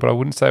of Metal, but I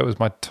wouldn't say it was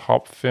my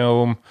top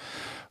film.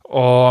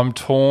 Oh, I'm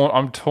torn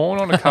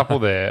on a couple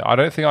there. I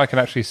don't think I can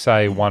actually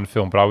say one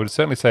film, but I would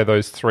certainly say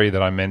those three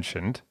that I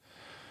mentioned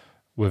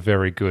were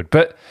very good.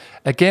 But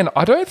again,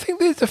 I don't think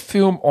there's a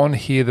film on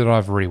here that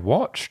I've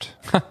rewatched.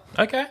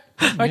 Okay.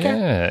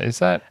 Yeah,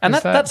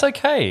 That's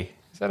okay.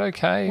 Is that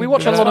okay? We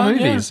watch a Yeah. lot of fine,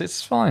 yeah. movies.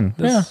 It's fine.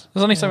 There's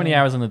only so many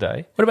hours in the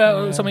day. What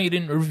about something you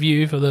didn't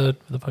review for the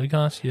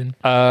podcast? You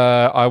didn't...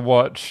 I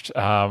watched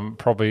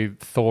probably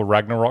Thor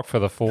Ragnarok for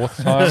the fourth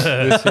time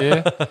this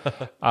year,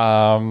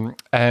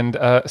 and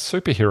a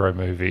superhero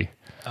movie,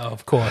 Oh,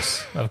 of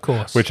course.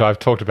 which I've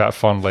talked about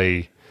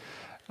fondly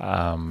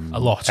a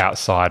lot.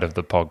 outside of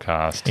the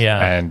podcast.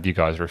 Yeah. And you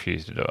guys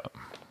refused to do it.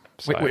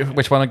 So,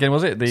 Which one again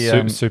was it? The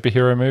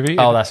superhero movie.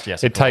 Oh, that's-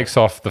 yes, It of course. takes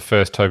off the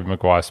first Tobey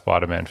Maguire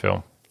Spider-Man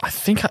film. I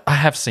think I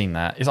have seen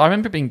that. I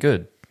remember it being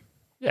good.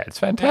 Yeah, it's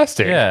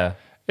fantastic. Yeah.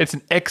 It's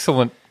an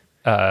excellent,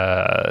 like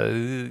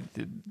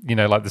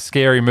the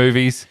scary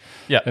movies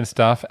Yeah. and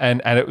stuff.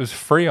 And it was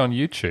free on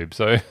YouTube.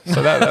 So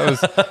that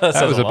was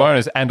that was a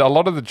bonus. And a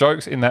lot of the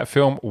jokes in that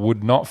film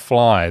would not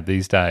fly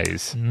these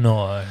days.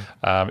 No.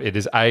 It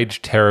is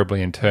aged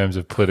terribly in terms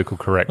of political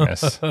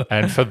correctness.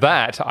 And for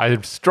that, I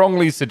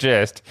strongly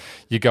suggest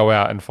you go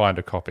out and find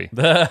a copy.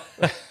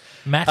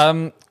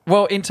 Matt?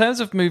 Well, in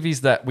terms of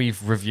movies that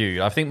we've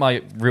reviewed, I think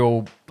my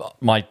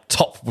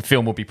top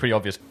film will be pretty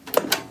obvious.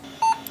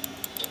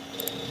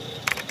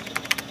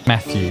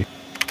 Matthew.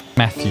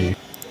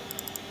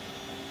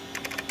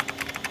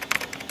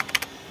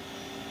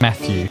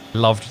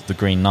 Loved The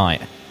Green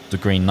Knight.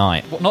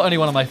 Not only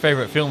one of my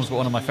favourite films, but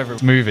one of my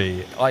favourite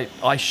movie.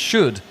 I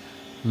should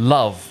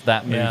love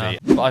that movie.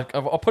 Yeah.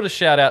 I'll put a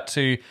shout out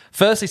to,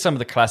 firstly, some of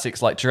the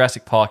classics like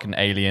Jurassic Park and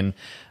Alien.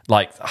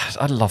 Like,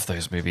 I love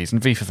those movies,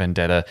 and V for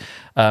Vendetta.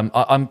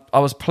 I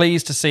was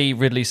pleased to see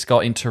Ridley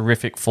Scott in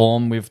terrific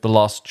form with The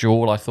Last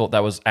Duel. I thought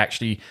that was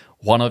actually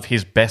one of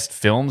his best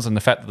films, and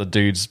the fact that the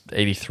dude's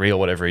 83 or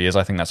whatever he is,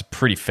 I think that's a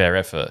pretty fair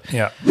effort.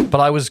 Yeah.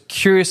 But I was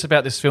curious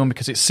about this film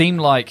because it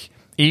seemed like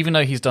even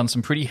though he's done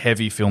some pretty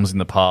heavy films in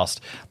the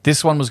past,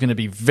 this one was going to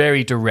be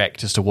very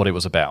direct as to what it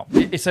was about.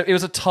 It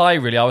was a tie,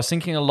 really. I was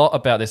thinking a lot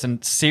about this,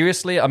 and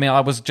seriously, I mean,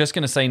 I was just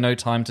going to say No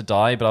Time to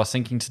Die, but I was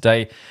thinking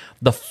today,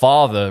 The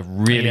Father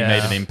really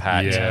made an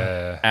impact.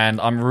 Yeah. And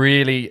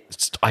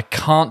I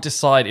can't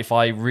decide if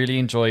I really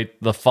enjoyed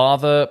The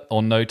Father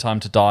or No Time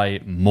to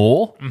Die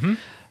more.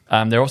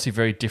 Mm-hmm. They're obviously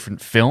very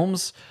different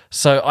films.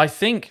 So I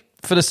think,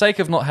 for the sake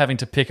of not having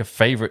to pick a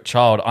favorite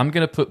child, I'm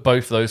going to put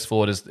both those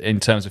forward in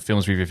terms of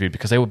films we've reviewed,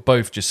 because they were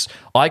both just...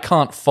 I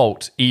can't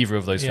fault either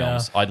of those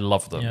films. I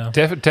love them. Yeah.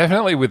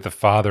 Definitely with The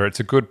Father, it's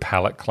a good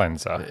palate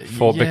cleanser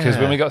because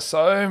when we got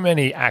so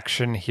many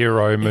action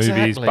hero movies,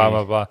 Exactly. blah,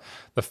 blah, blah,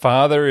 The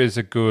Father is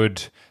a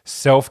good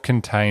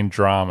self-contained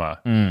drama.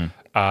 And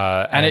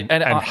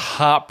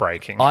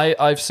heartbreaking.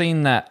 I've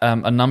seen that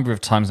a number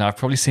of times now. I've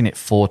probably seen it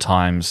 4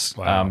 times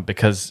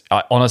because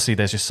honestly,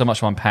 there's just so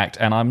much unpacked,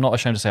 and I'm not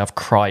ashamed to say I've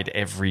cried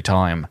every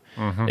time.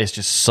 Mm-hmm. It's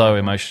just so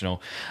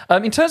emotional.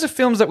 In terms of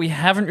films that we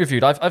haven't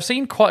reviewed, I've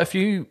seen quite a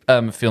few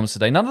films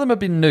today. None of them have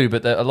been new,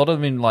 but a lot of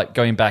them been like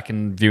going back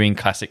and viewing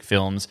classic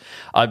films.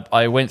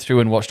 I went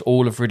through and watched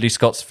all of Ridley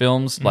Scott's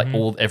films, like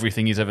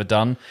everything he's ever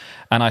done.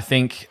 And I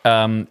think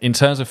in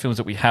terms of films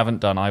that we haven't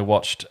done, I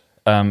watched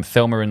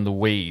Thelma and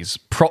Louise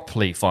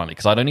properly finally,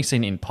 because I'd only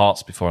seen it in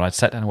parts before, and I'd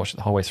sat down and watched it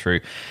the whole way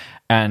through,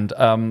 and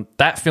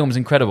that film is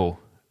incredible.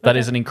 That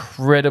is an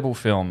incredible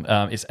film.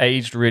 It's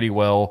aged really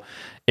well.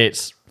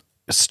 It's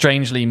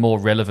strangely more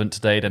relevant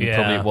today than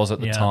probably it was at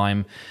the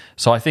time.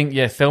 So I think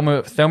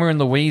Thelma and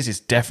Louise is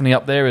definitely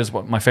up there as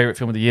my favorite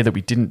film of the year that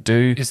we didn't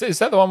do. Is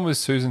that the one with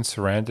Susan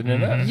Sarandon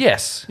in it?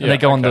 Yes, and Yeah, they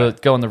go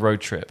on the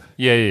road trip.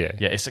 Yeah.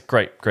 Yeah, it's a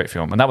great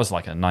film, and that was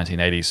like a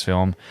 1980s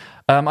film.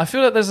 I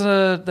feel like does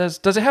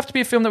it have to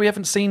be a film that we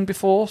haven't seen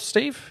before,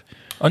 Steve?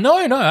 Oh, no,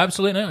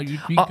 absolutely no. You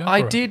go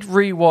I for it. did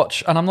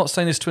rewatch, and I'm not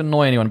saying this to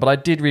annoy anyone, but I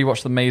did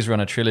rewatch the Maze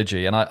Runner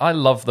trilogy, and I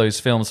love those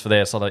films for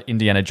their sort of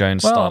Indiana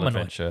Jones style I'm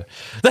annoyed. adventure.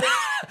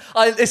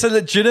 It's a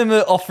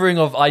legitimate offering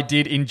of I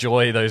did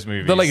enjoy those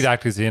movies. The lead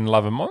actor's in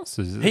Love and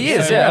Monsters. He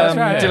is, that's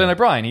right. Dylan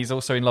O'Brien. He's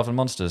also in Love and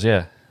Monsters,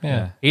 yeah.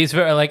 He's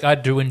very I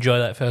do enjoy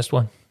that first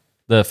one.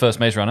 The first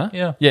Maze Runner?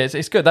 Yeah. Yeah,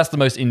 it's good. That's the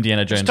most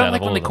Indiana Jones I don't out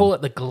like of all when they of them. call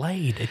it the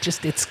Glade.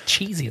 It's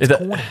cheesy. It's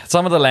corny.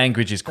 Some of the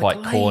language is quite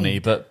Glade. corny,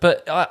 but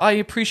I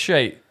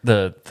appreciate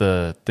the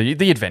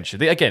adventure.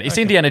 Again, it's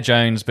Indiana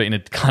Jones, but in a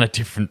kind of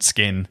different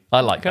skin.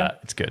 I like that.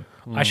 It's good.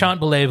 I shan't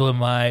belabor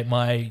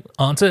my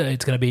answer.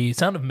 It's going to be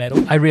Sound of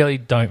Metal. I really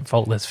don't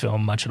fault this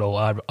film much at all.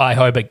 I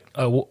hope it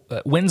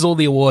wins all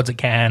the awards it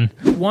can.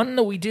 One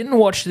that we didn't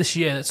watch this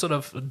year that sort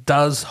of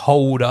does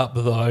hold up,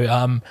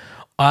 though.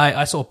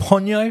 I saw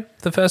Ponyo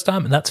the first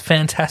time, and that's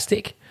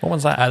fantastic. What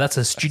one's that? That's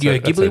a Studio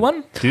Ghibli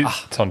one.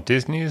 It's on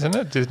Disney, isn't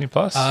it? Disney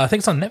Plus? I think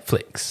it's on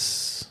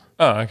Netflix.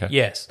 oh, okay.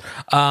 Yes.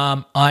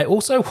 I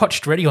also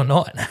watched Ready or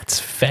Not, and that's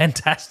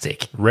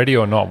fantastic. Ready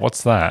or Not?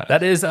 What's that?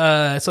 That is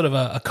sort of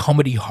a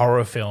comedy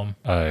horror film.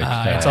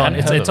 Okay.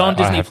 It's on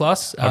Disney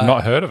Plus. I've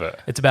not heard of it.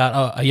 It's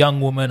about a young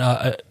woman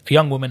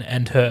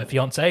and her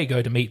fiance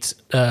go to meet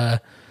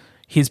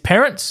his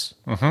parents,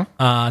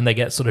 and they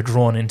get sort of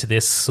drawn into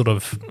this sort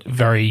of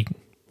very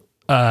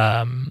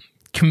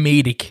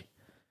comedic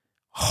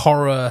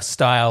horror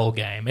style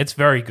game. It's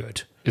very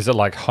good. Is it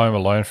like Home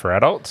Alone for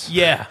adults?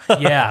 Yeah,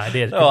 it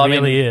is. It I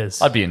mean, really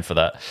is. I'd be in for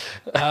that.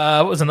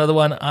 What was another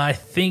one? I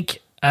think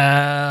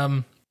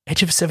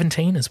Edge of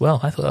 17 as well.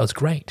 I thought that was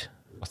great.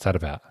 What's that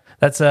about?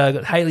 That's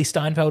got Haley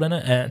Steinfeld in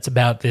it, and it's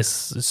about this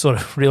sort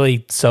of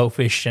really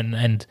selfish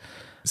and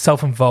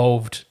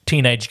self-involved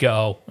teenage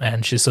girl,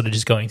 and she's sort of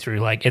just going through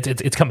like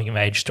it's coming of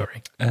age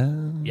story.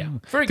 Yeah,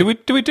 very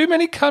good. Do we do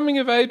many coming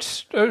of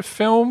age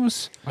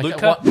films?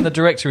 The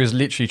director is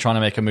literally trying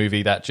to make a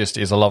movie that just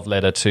is a love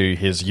letter to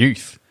his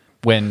youth,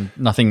 when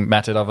nothing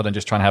mattered other than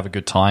just trying to have a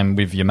good time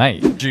with your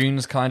mate.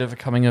 June's kind of a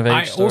coming of age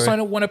I story.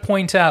 also want to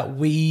point out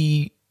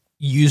we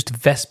used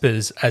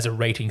Vespers as a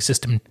rating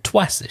system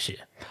twice this year.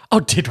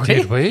 Oh, did we?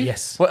 Did we?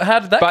 Yes. Well, how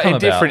did that But come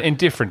in about?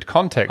 different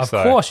contexts, Of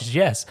though. course,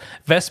 yes.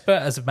 Vesper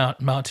as a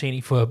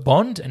martini for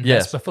Bond, and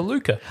Yes. Vesper for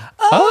Luca.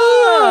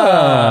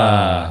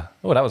 Oh,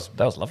 that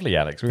was lovely,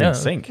 Alex. We were in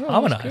sync.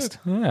 Harmonized.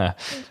 Yeah.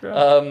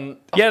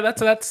 Yeah,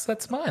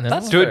 that's mine.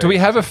 Do we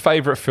have a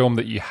favourite film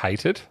that you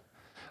hated?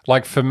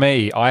 Like for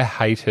me, I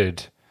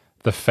hated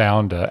The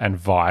Founder and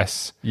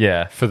Vice.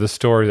 Yeah. For the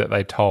story that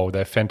they told.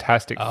 They're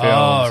fantastic films.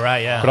 Oh, right,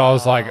 yeah. But I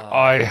was like,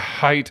 I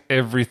hate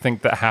everything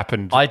that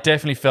happened. I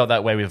definitely felt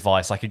that way with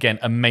Vice. Like, again,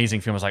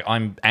 amazing film. I was like,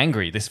 I'm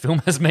angry. This film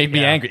has made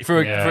me angry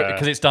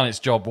because it's done its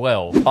job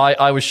well.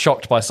 I was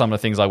shocked by some of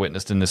the things I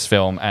witnessed in this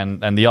film,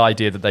 and the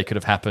idea that they could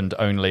have happened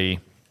only,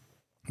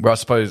 well, I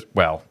suppose,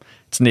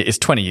 it's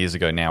 20 years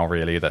ago now,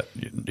 really, that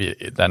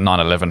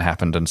 9/11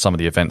 happened and some of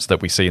the events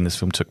that we see in this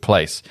film took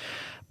place.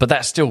 But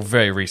that's still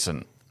very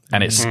recent.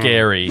 And it's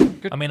scary.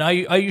 I mean,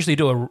 I usually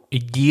do a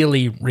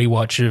yearly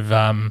rewatch of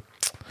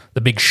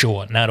The Big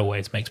Short, and that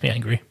always makes me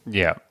angry.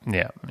 Yeah.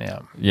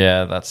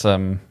 Yeah, that's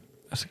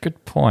That's a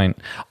good point.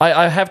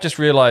 I have just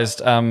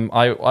realised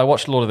I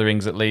watched Lord of the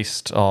Rings at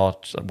least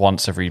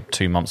once every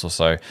 2 months or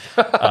so.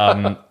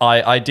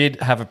 I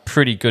did have a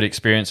pretty good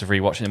experience of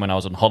rewatching them when I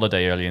was on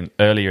holiday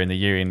earlier in the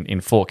year in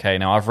 4K.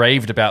 Now, I've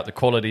raved about the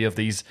quality of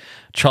these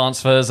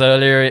transfers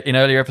earlier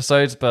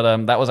episodes,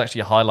 but that was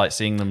actually a highlight,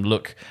 seeing them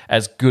look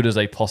as good as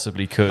they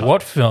possibly could.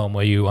 What film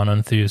were you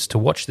unenthused to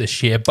watch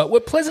this year, but were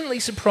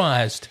pleasantly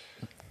surprised?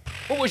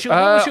 What was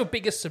your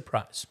biggest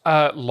surprise?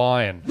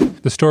 Lion.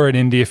 The story in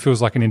India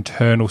feels like an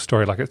internal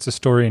story, like it's a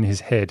story in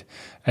his head.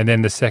 And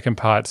then the second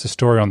part, it's a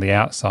story on the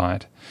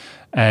outside.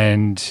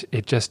 And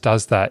it just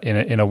does that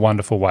in a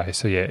wonderful way.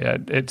 So, yeah,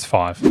 it's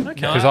 5. Okay.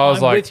 Because I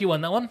was I'm with you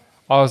on that one.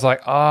 I was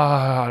like, okay,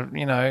 I'm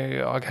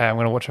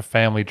going to watch a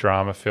family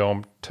drama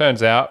film.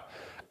 Turns out,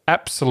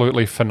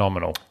 absolutely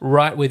phenomenal.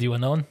 Right with you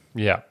on that one.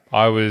 Yeah,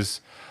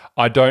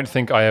 I don't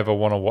think I ever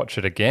want to watch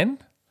it again.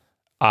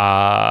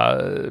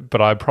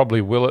 But I probably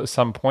will at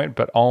some point.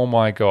 But oh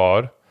my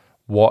God,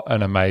 what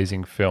an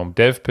amazing film.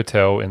 Dev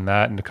Patel in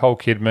that, Nicole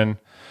Kidman.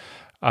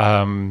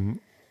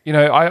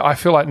 I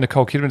feel like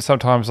Nicole Kidman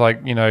sometimes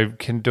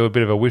can do a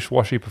bit of a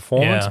wish-washy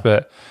performance,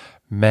 but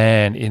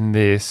man, in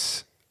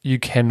this, you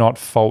cannot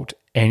fault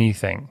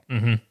anything,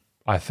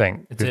 I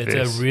think. It's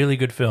a really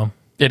good film.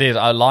 It is.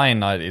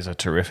 Lion is a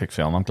terrific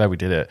film. I'm glad we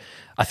did it.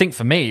 I think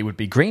for me, it would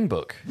be Green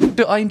Book.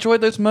 I enjoyed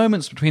those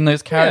moments between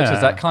those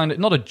characters, that kind of,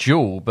 not a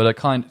duel, but a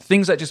kind of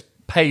things that just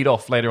paid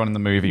off later on in the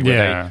movie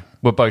where they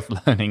were both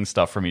learning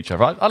stuff from each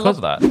other. I love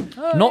that.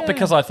 Not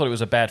because I thought it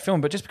was a bad film,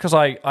 but just because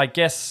I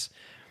guess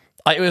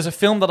it was a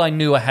film that I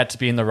knew I had to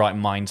be in the right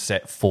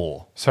mindset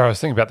for. Sorry, I was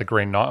thinking about The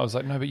Green Knight. I was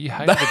like, no, but you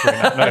hated The Green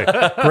Knight.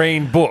 No,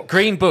 Green Book.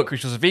 Green Book,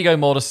 which was Viggo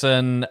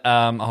Mortensen.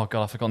 Oh,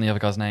 God, I've forgotten the other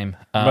guy's name.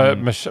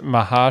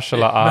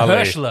 Mahershala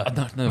Ali.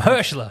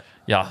 Mahershala.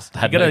 Yeah,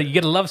 you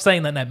gotta love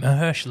saying that name,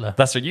 Mahershala.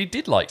 That's right. You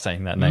did like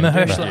saying that name.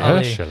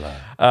 Mahershala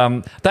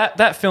Ali.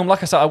 That film,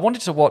 like I said, I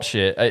wanted to watch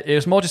it. It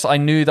was more just I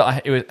knew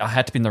that I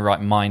had to be in the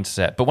right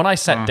mindset. But when I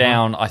sat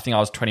down, I think I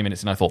was 20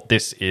 minutes and I thought,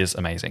 this is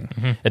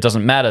amazing. It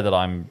doesn't matter that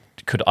I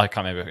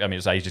can't remember. I mean, it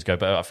was ages ago,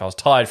 but if I was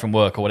tired from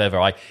work or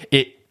whatever,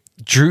 it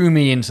drew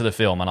me into the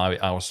film, and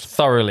I was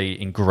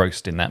thoroughly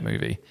engrossed in that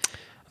movie.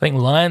 I think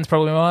Lion's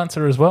probably my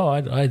answer as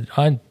well.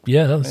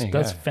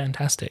 That's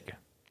fantastic.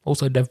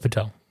 Also, Dev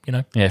Patel.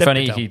 Yeah, if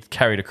only he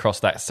carried across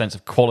that sense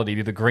of quality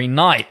to The Green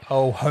Knight.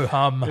 Oh,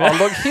 ho-hum. Oh,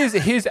 look,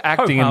 his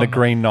acting in The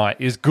Green Knight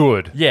is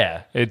good.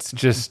 Yeah. It's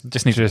just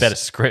needs a better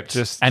script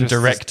and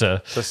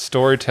director. The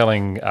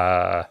storytelling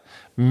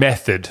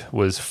method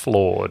was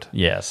flawed.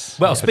 Yes.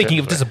 Well, speaking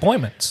of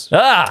disappointments.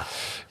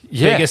 Yes.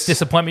 Biggest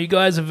disappointment, you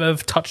guys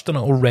have touched on it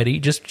already.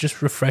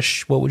 Just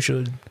refresh what was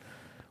your...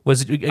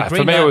 Was it Green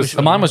for me,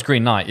 Knight? Mine was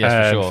Green Knight,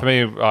 yes, for sure. For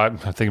me, I'm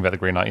thinking about The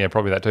Green Knight. Yeah,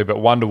 probably that too. But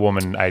Wonder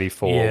Woman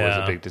 84 was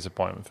a big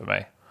disappointment for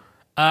me.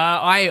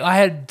 I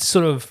had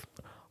sort of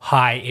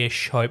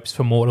high-ish hopes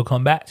for Mortal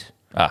Kombat.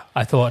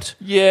 I thought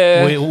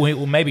we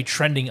were maybe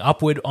trending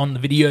upward on the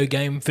video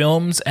game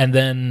films, and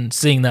then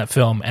seeing that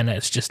film, and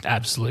it's just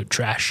absolute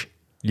trash.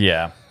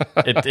 Yeah,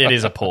 it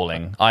is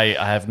appalling. I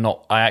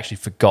actually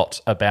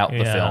forgot about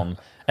the film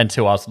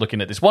until I was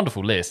looking at this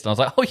wonderful list, and I was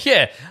like, oh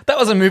yeah, that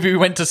was a movie we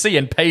went to see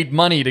and paid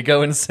money to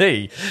go and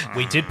see.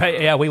 We did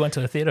pay, yeah, we went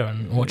to the theatre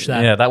and watched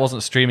that. Yeah, that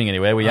wasn't streaming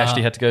anywhere. We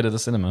actually had to go to the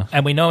cinema.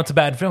 And we know it's a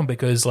bad film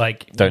because,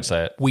 like... Don't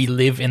say it. We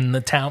live in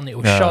the town it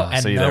was shot,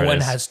 and no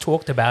one has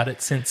talked about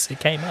it since it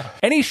came out.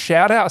 Any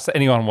shout-outs that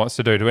anyone wants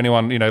to do? To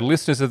anyone,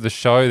 listeners of the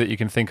show that you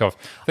can think of?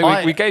 I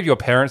think we gave your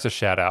parents a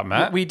shout-out,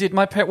 Matt. We did.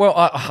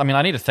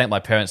 I need to thank my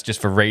parents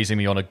just for raising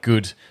me on a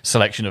good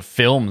selection of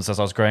films as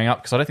I was growing up,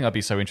 because I don't think I'd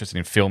be so interested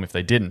in film if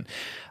they didn't.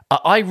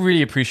 I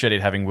really appreciated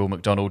having Will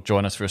McDonald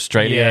join us for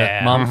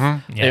Australia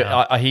month.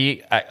 Yeah.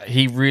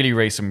 He really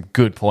raised some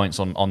good points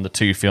on the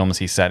 2 films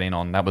he sat in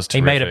on. That was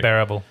terrific. He made it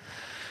bearable.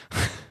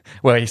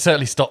 Well, he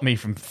certainly stopped me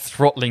from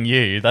throttling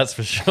you, that's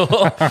for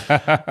sure.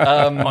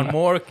 On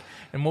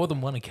more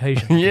than one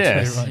occasion.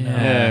 Yes. Right now.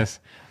 Yes.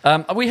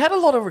 We had a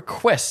lot of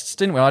requests,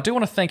 didn't we? I do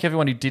want to thank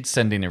everyone who did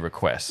send in a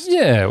request.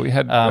 Yeah, we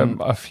had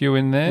a few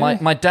in there.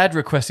 My dad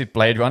requested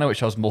Blade Runner,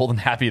 which I was more than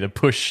happy to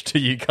push to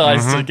you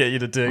guys to get you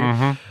to do.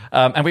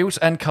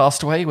 And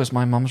Castaway was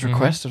my mum's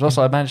request.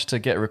 Also, I managed to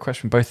get a request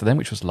from both of them,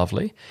 which was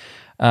lovely.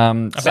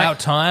 About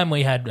time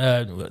we had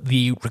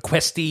the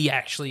requestee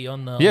actually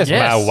on the... Yes.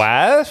 My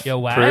wife, Your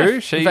wife.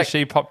 Prue, In fact,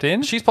 she popped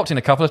in. She's popped in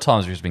a couple of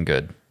times, which has been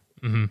good.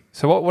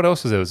 So what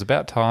else was there? It was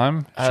about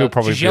time. She'll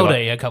probably She yelled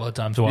at you a couple of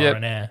times while we're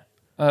in air.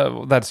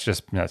 That's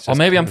just... Or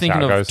maybe I'm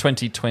thinking of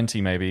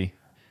 2020, maybe.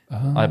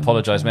 I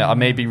apologize, mate. I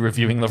may be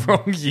reviewing the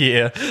wrong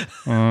year.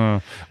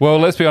 Well,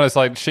 let's be honest.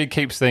 Like, she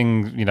keeps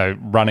things,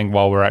 running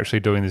while we're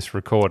actually doing this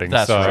recording.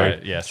 That's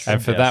right. Yes,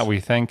 and for that, we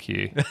thank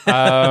you.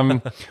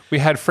 We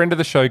had friend of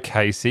the show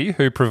Casey,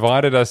 who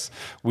provided us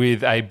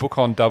with a book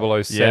on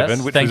 007.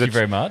 Yes, thank you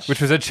very much.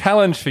 Which was a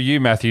challenge for you,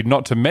 Matthew,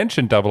 not to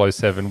mention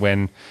 007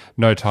 when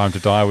No Time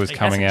to Die was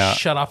coming out.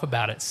 Shut up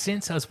about it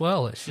since as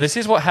well. This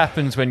is what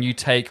happens when you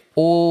take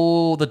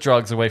all the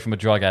drugs away from a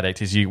drug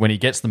addict. When he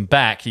gets them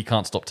back, he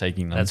can't stop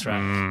taking them. That's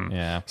That's right.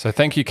 Yeah. So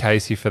thank you,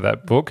 Casey, for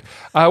that book.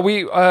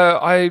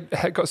 I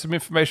had got some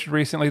information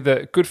recently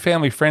that good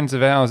family friends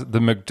of ours, the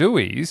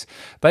McDoeys,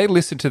 they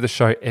listen to the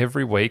show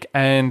every week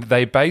and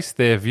they base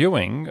their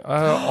viewing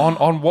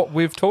on what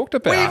we've talked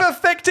about. We've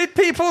affected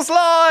people's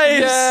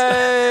lives.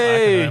 I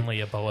Yay! can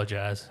only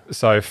apologize.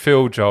 So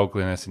Phil, Joel,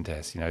 Glynis, and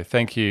Des,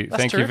 thank you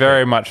terrific.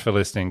 very much for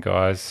listening,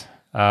 guys.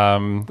 We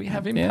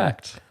have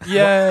impact.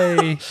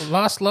 Yay!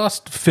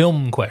 Last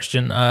film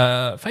question.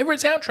 Favorite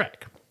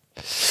soundtrack?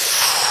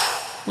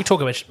 We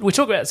talk about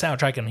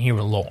soundtrack in here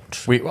a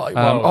lot.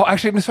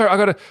 Actually, sorry.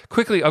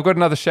 I've got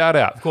another shout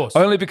out. Of course.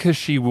 Only because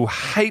she will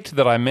hate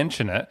that I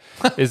mention it,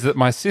 is that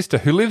my sister,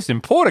 who lives in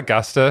Port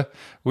Augusta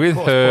with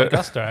Port her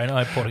Augusta. I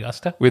know Port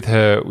Augusta. with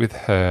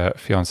her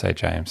fiance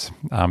James,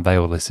 they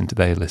listen to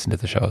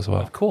the show as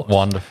well. Of course.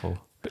 Wonderful.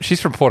 But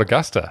she's from Port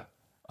Augusta.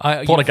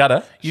 Port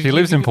Augusta. She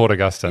lives in Port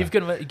Augusta. You've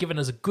given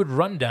us a good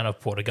rundown of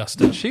Port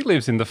Augusta. She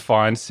lives in the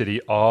fine city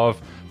of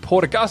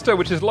Port Augusta,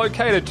 which is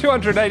located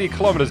 280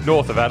 kilometres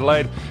north of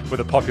Adelaide, with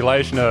a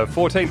population of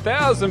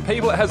 14,000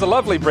 people. It has a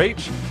lovely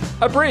beach,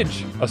 a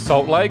bridge, a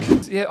salt lake.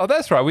 Yeah,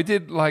 that's right. We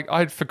did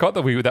I forgot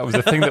that was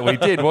a thing that we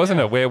did,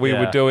 wasn't it? Where we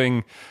were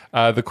doing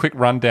the quick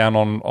rundown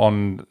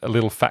on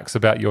little facts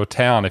about your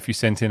town if you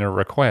sent in a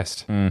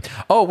request.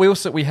 Oh,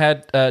 we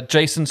had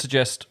Jason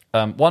suggest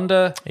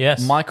Wonder.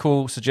 Yes.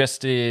 Michael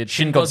suggested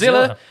Shin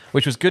Godzilla. Godzilla,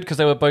 which was good because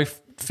they were both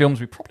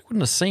films we probably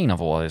wouldn't have seen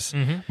otherwise.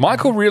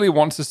 Michael really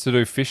wants us to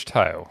do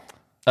Fishtail.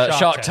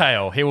 Shark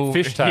Tale. He will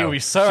be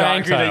so Shark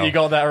angry Tale. that you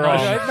got that wrong.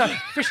 No,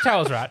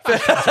 Fishtail's right.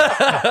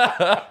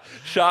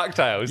 Shark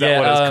Tale, is that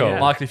what it's called?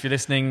 Michael, if you're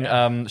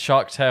listening,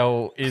 Shark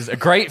Tale is a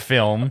great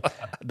film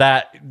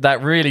that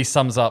really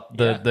sums up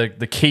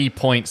the key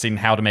points in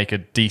how to make a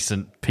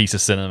decent piece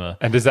of cinema.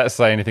 And does that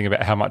say anything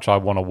about how much I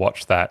want to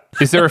watch that?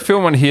 Is there a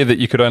film on here that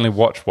you could only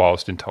watch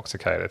whilst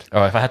intoxicated?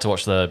 Oh, if I had to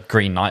watch The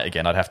Green Knight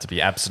again, I'd have to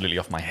be absolutely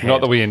off my head. Not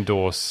that we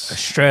endorse.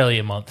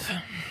 Australia month.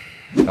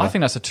 I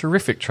think that's a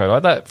terrific trailer.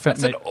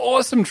 It's an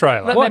awesome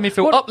trailer. That made me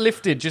feel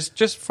uplifted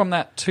just from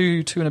that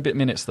two and a bit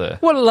minutes there.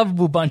 What a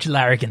lovable bunch of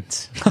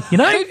larrigans. You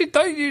know?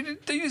 Don't you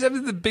just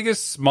have the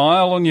biggest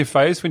smile on your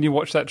face when you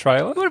watch that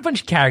trailer? What a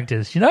bunch of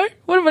characters, you know?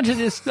 What a bunch of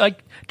just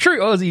true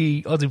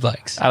Aussie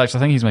blokes. Alex, I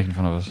think he's making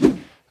fun of us.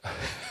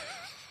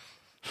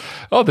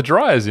 Oh, the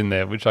dryer's in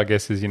there, which I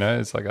guess is,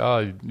 it's like,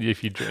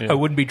 if you... I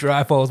wouldn't be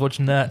dry if I was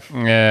watching that.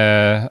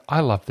 Yeah,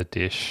 I love The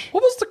Dish.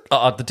 What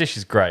was the dish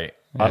is great.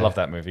 I love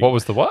that movie. What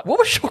was the what? What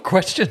was your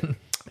question?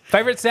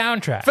 Favorite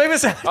soundtrack?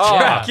 Famous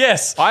soundtrack,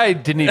 yes. I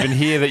didn't even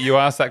hear that you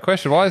asked that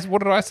question. What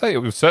did I say?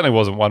 It certainly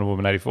wasn't Wonder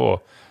Woman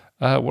 84.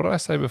 What did I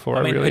say before?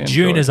 I mean, really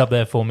June enjoyed? is up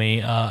there for me,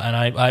 and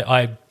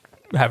I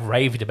have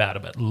raved about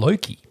it, but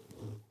Loki.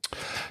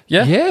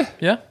 Yeah.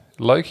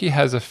 Loki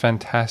has a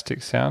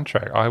fantastic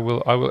soundtrack. I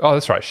will. Oh,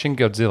 that's right. Shin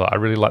Godzilla. I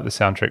really like the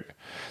soundtrack.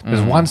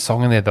 There's one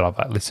song in there that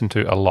I've listened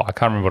to a lot. I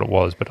can't remember what it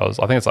was, but I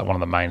think it's like one of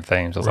the main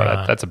themes. I was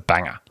like, that's a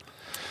banger.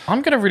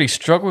 I'm going to really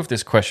struggle with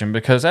this question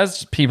because,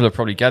 as people have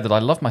probably gathered, I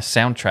love my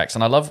soundtracks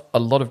and I love a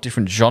lot of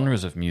different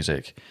genres of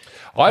music.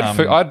 I'd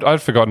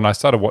forgotten. I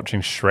started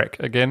watching Shrek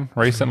again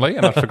recently,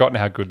 and I'd forgotten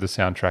how good the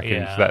soundtrack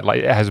is. That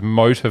it has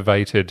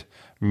motivated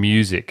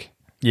music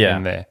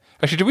in there.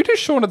 Actually, did we do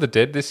Shaun of the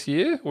Dead this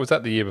year, or was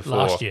that the year before?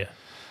 Last year.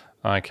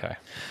 Okay.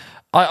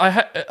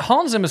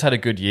 Hans Zimmer's had a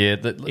good year.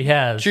 He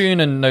has. June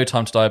and No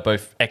Time to Die are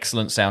both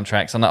excellent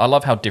soundtracks, and I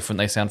love how different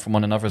they sound from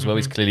one another as well.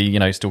 He's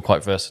clearly, still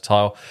quite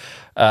versatile.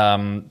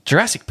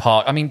 Jurassic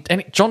Park. I mean,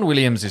 John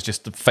Williams is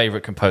just the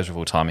favorite composer of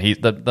all time.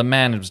 The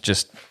man was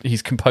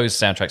he's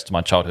composed soundtracks to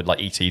my childhood, like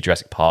E.T.,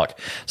 Jurassic Park,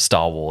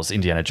 Star Wars,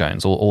 Indiana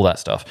Jones, all that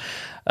stuff.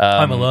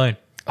 Home Alone.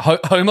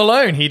 Home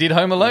Alone. He did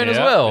Home Alone as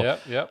well.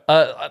 Yep.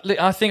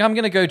 I think I'm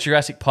going to go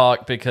Jurassic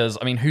Park because,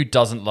 who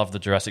doesn't love the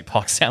Jurassic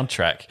Park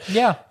soundtrack?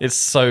 Yeah. It's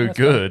so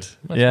good.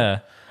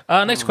 Yeah.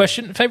 Next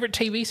question: favorite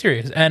TV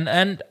series,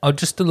 and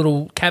just a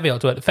little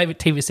caveat to it. Favorite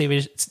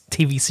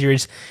TV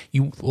series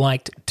you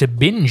liked to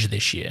binge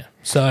this year.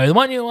 So the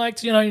one you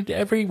liked,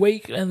 every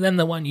week, and then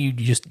the one you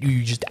just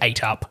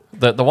ate up.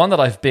 The one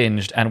that I've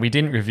binged, and we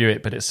didn't review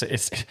it, but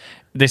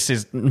this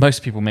is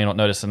most people may not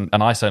notice, and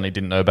I certainly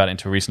didn't know about it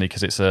until recently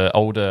because it's an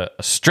older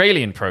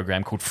Australian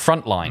program called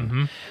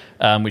Frontline,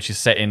 which is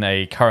set in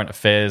a current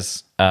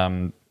affairs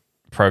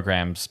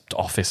program's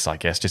office, I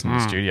guess, just in the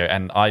studio,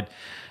 and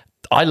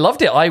I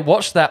loved it. I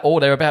watched that all.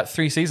 There were about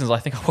 3 seasons. I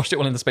think I watched it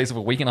all in the space of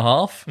a week and a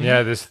half.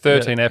 Yeah, there's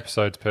 13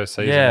 episodes per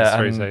season. Yeah,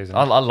 There's 3 seasons.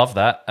 I love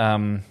that.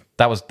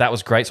 That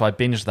was great. So I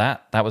binged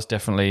that. That was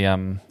definitely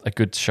a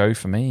good show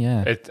for me.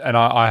 Yeah.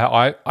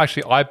 I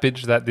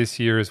binged that this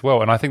year as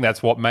well, and I think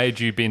that's what made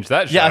you binge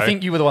that show. Yeah, I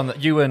think you were the one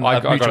that you and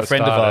a mutual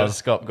friend of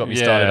ours got me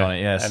started on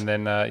it. Yes, and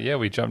then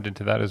we jumped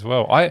into that as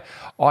well. I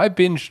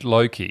binged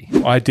Loki.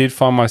 I did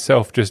find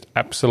myself just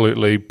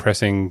absolutely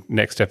pressing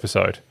next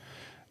episode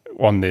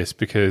on this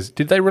because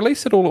did they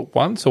release it all at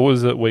once or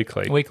was it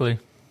weekly? Weekly.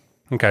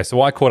 Okay,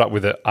 so I caught up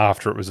with it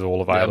after it was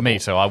all available. Me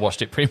too. I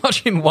watched it pretty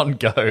much in one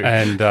go.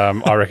 And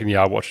I reckon,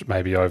 I watched it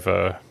maybe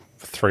over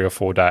 3 or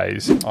 4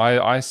 days.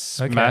 I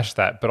smashed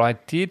that, but I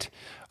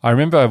I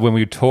remember when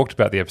we talked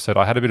about the episode,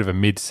 I had a bit of a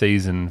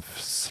mid-season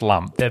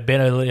slump They've been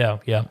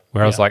yeah.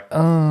 where I was like, oh,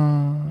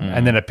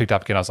 and then it picked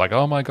up again. I was like,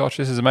 oh my gosh,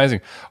 this is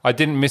amazing. I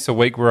didn't miss a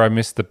week where I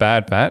missed the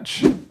Bad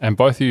Batch, and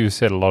both of you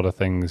said a lot of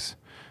things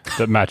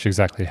that match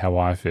exactly how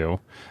I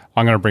feel.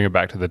 I'm going to bring it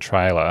back to the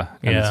trailer,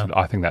 and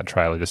I think that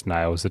trailer just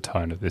nails the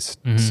tone of this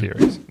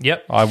series.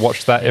 Yep. I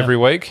watch that every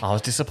week, I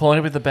was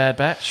disappointed with the Bad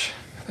Batch.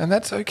 and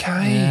that's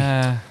okay.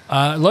 Yeah.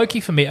 Loki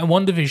for me, and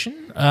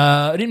WandaVision.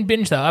 I didn't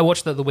binge that. I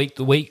watched that the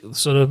week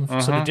sort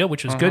of deal,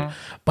 which was good.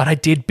 But I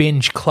did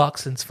binge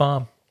Clarkson's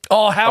Farm.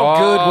 Oh, how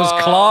good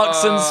was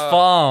Clarkson's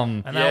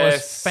Farm? And that was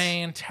Yes.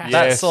 fantastic.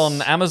 That's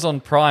on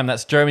Amazon Prime.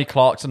 That's Jeremy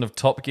Clarkson of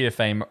Top Gear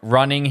fame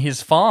running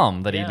his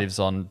farm that he lives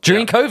on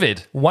during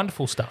COVID.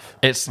 Wonderful stuff.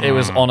 It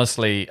was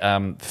honestly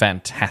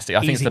fantastic. I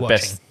think Easy it's the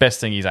watching. best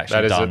thing he's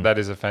actually done. That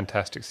is a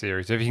fantastic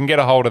series. If you can get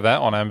a hold of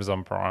that on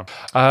Amazon Prime.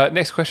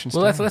 Next question.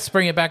 Well, Steve. let's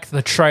bring it back to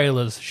the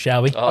trailers,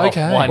 shall we?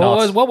 Okay. Why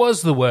not? What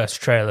was the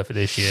worst trailer for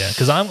this year?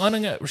 Because I'm going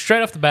to go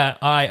straight off the bat.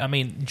 I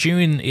mean,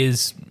 June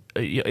is.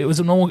 It was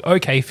an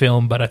okay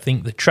film, but I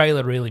think the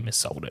trailer really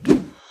missold it.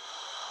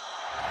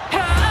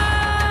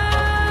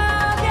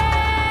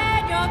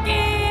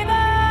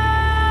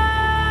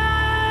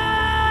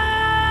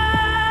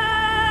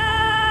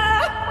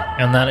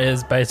 And that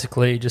is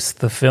basically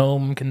just the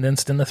film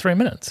condensed into 3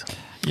 minutes.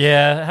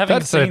 Yeah, having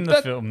That's seen the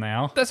that- film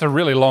now, That's a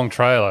really long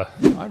trailer.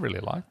 I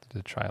really liked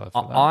the trailer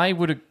for that.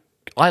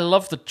 I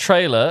love the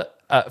trailer.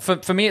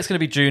 For me, it's going to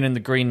be June and The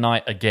Green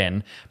Knight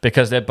again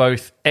because they're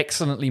both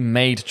excellently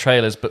made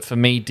trailers, but for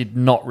me, did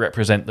not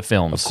represent the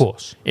films. Of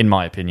course. in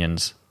my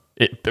opinions.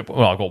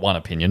 Well, I've got one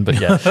opinion,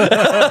 but yeah.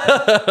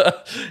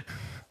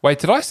 Wait,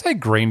 did I say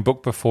Green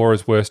Book before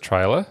as worst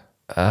trailer?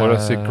 Or did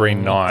I say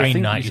Green Knight? Green I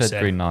think Knight, you you said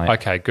said. Green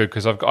Knight. Okay, good,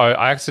 because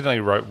I accidentally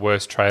wrote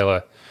worst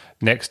trailer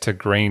next to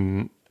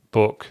Green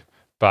Book,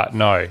 but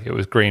no, it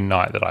was Green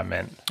Knight that I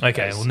meant.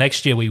 Okay, well,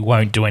 next year we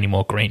won't do any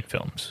more green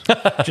films.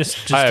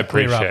 Just I to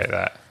clear appreciate up.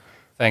 that.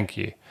 Thank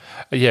you.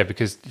 Yeah,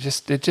 because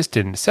it just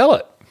didn't sell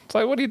it. It's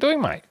like, what are you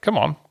doing, mate? Come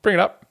on, bring it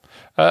up.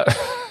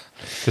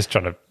 Just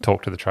trying to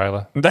talk to the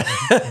trailer.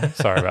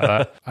 Sorry about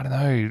that. I don't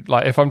know.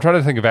 Like, if I'm trying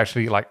to think of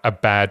actually like a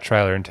bad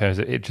trailer in terms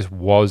of it just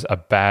was a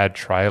bad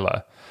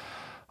trailer,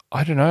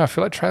 I don't know. I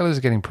feel like trailers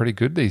are getting pretty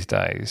good these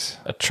days.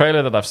 A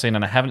trailer that I've seen,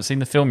 and I haven't seen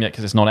the film yet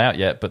because it's not out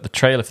yet, but the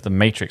trailer for The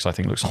Matrix, I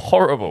think, looks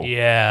horrible.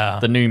 Yeah.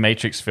 The new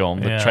Matrix film,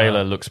 the Yeah.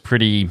 trailer looks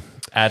pretty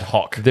ad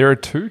hoc. There are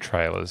 2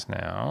 trailers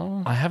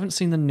now. I haven't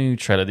seen the new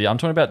trailer. I'm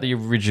talking about the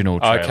original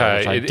trailer, which I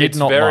Okay, did it's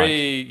not like.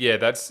 very yeah.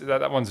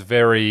 That one's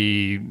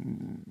very.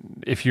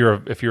 If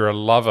you're a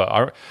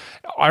lover,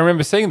 I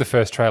remember seeing the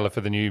first trailer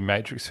for the new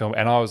Matrix film,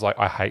 and I was like,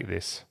 I hate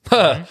this.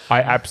 I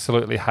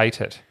absolutely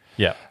hate it.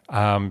 Yeah.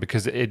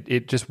 Because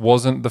it just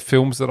wasn't the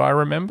films that I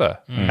remember.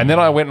 And then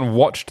I went and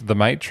watched The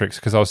Matrix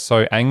because I was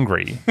so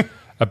angry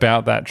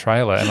about that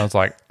trailer, and I was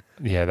like,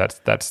 yeah, that's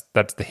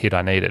the hit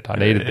I needed. I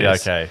needed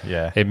this. Okay,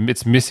 yeah.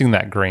 It's missing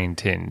that green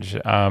tinge.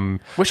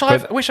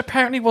 Which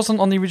apparently wasn't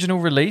on the original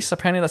release.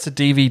 Apparently that's a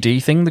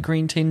DVD thing, the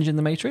green tinge in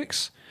The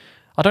Matrix.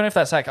 I don't know if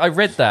that's I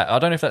read that. I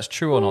don't know if that's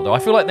true or not, though. I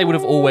feel like they would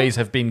have always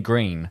have been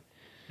green.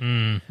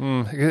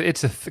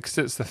 It's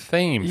it's the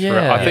theme.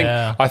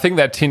 Yeah. I think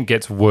that tint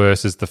gets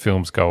worse as the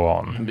films go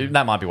on.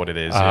 That might be what it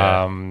is,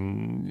 yeah.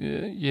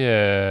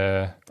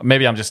 Yeah.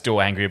 Maybe I'm just still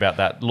angry about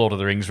that Lord of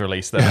the Rings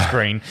release that was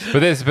green.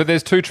 But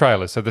there's 2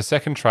 trailers. So the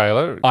second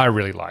trailer I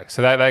really like.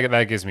 So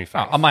that gives me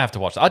faith. I might have to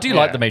watch that. I do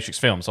like the Matrix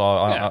film, so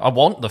I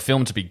want the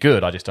film to be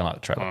good. I just don't like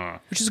the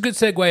trailer. Which is a good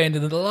segue into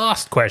the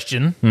last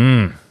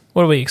question.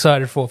 What are we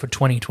excited for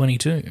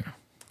 2022?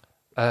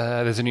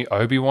 There's a new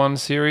Obi-Wan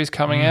series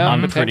coming out.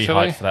 I'm pretty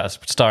potentially. hyped for that. It's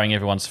starring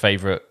everyone's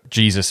favorite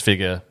Jesus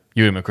figure,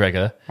 Ewan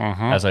McGregor,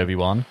 as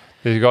Obi-Wan.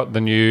 You've got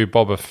the new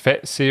Boba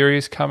Fett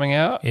series coming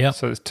out. Yep.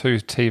 So there's 2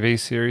 TV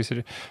series.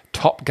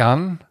 Top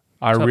Gun.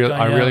 I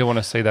really want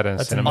to see that in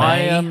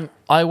cinema.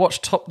 I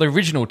watched the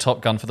original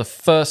Top Gun for the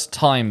first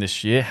time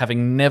this year,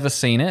 having never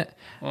seen it,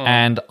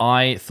 and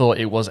I thought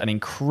it was an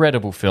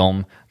incredible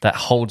film that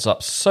holds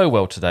up so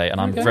well today, and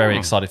I'm very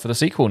excited for the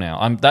sequel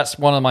now. That's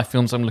one of my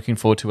films I'm looking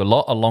forward to a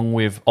lot, along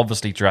with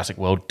obviously Jurassic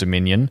World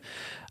Dominion.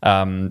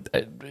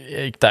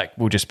 That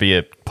will just be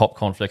a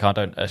popcorn flick. I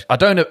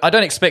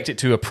don't expect it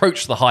to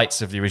approach the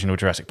heights of the original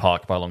Jurassic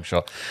Park by a long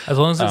shot. As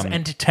long as it's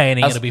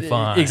entertaining, it'll be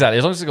fine. Exactly.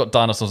 As long as it's got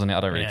dinosaurs in it, I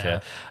don't really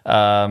care.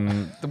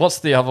 What's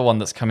the other one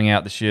that's coming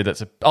out this year?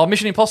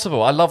 Mission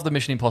Impossible. I love the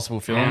Mission Impossible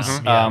films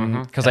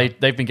because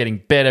they've been getting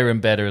better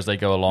and better as they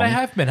go along. They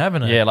have been,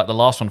 haven't they? Yeah, like the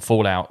last one,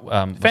 Fallout.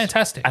 Was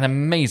Fantastic. an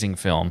amazing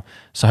film.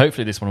 So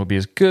hopefully this one will be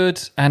as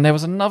good. And there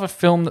was another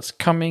film that's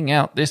coming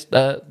out this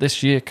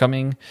year.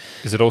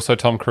 Is it also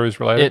Tom Cruise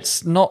related?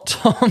 It's not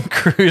Tom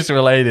Cruise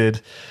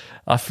related.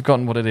 I've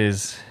forgotten what it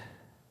is.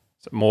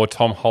 Is it more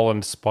Tom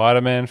Holland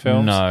Spider-Man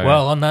films? No.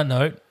 Well, on that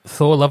note,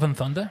 Thor: Love and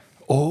Thunder.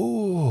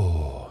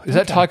 Is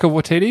that Taika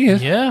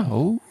Waititi? Yeah.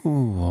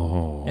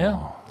 Oh.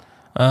 Yeah.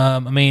 I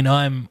mean,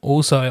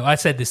 I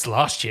said this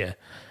last year,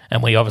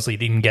 and we obviously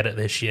didn't get it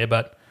this year,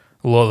 but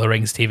Lord of the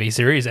Rings TV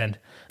series and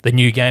the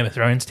new Game of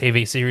Thrones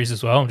TV series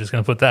as well. I'm just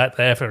going to put that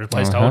there for a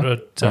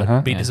placeholder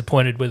to be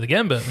disappointed with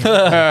again. But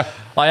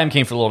I am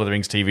keen for the Lord of the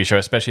Rings TV show,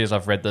 especially as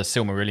I've read the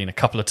Silmarillion a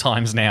couple of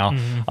times now.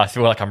 I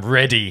feel like I'm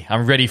ready.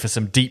 I'm ready for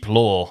some deep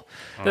lore.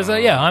 there's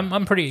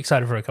I'm pretty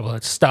excited for a couple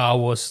of Star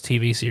Wars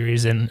TV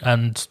series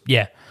and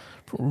yeah,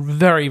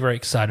 very, very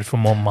excited for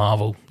more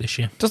Marvel this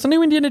year. Does the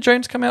new Indiana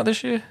Jones come out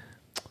this year?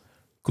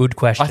 Good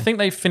question. I think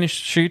they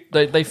finished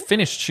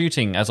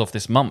shooting as of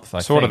this month.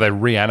 So what, do they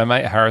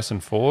reanimate Harrison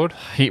Ford?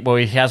 He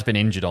has been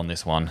injured on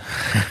this one.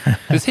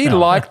 Does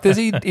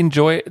he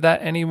enjoy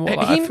that anymore?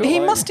 He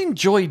must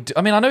enjoy.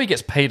 I mean, I know he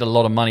gets paid a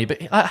lot of money, but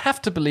I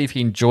have to believe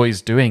he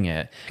enjoys doing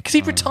it because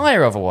he'd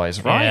retire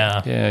otherwise, right?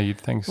 Yeah. Yeah, you'd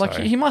think so. Like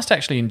he must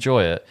actually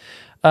enjoy it.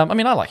 I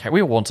mean,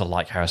 we all want to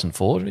like Harrison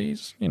Ford.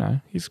 He's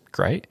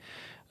great.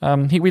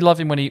 We love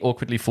him when he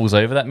awkwardly falls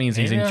over. That means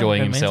he's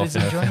enjoying himself.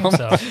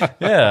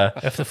 Yeah.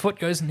 If the foot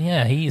goes in the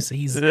air, he's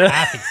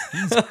happy.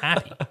 He's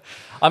happy.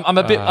 I'm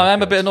a bit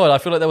annoyed. I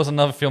feel like there was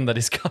another film that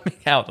is coming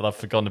out that I've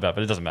forgotten about,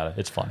 but it doesn't matter.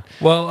 It's fine.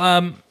 Well,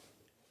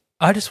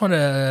 I just want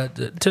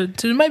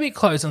to maybe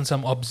close on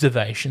some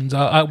observations.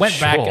 I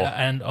went back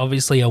and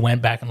obviously I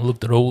went back and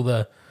looked at all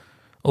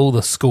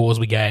the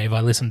scores we gave.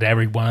 I listened to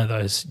every one of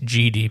those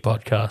GD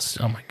podcasts.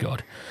 Oh my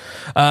God.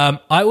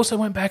 I also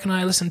went back and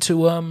I listened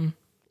to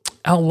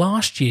our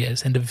last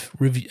year's end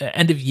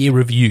of year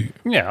review.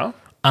 Yeah.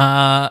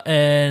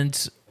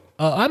 And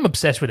I'm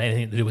obsessed with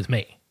anything to do with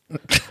me.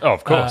 Oh,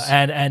 of course.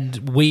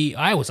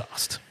 I was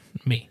asked,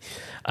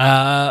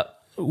 what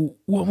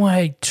were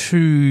my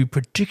 2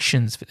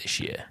 predictions for this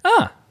year?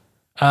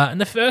 And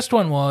the first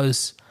one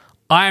was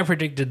I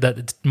predicted that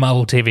the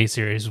Marvel TV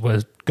series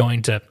was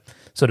going to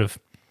sort of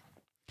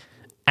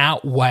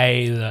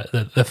outweigh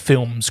the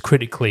films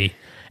critically,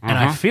 and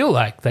I feel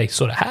like they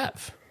sort of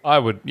have.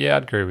 I'd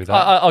agree with that.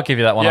 I'll give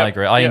you that one. Yep. I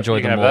agree. I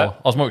enjoyed them more.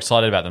 That. I was more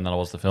excited about them than I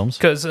was the films.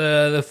 Because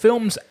the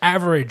film's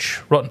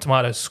average Rotten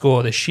Tomatoes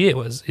score this year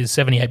is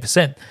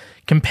 78%,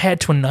 compared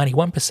to a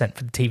 91%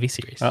 for the TV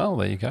series. Oh,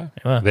 there you go.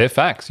 Yeah. They're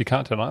facts. You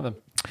can't deny them.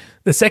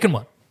 The second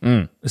one,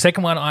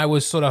 I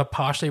was sort of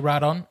partially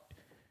right on.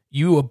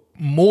 You were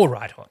more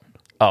right on.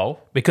 Oh.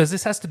 Because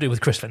this has to do with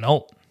Christopher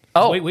Nolan.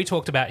 Oh. We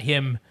talked about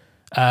him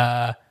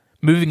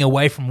moving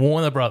away from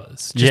Warner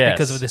Brothers just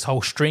because of this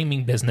whole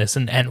streaming business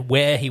and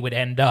where he would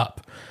end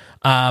up.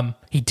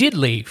 He did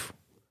leave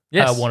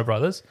Warner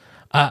Brothers,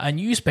 and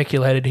you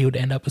speculated he would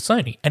end up with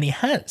Sony, and he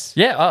has.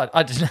 Yeah,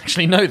 I didn't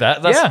actually know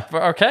that.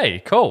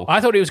 Okay, cool. I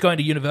thought he was going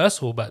to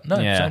Universal, but no,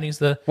 Sony's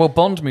the... Well,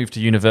 Bond moved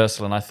to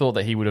Universal, and I thought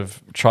that he would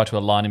have tried to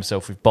align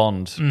himself with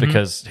Bond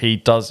because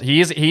he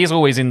is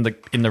always in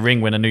the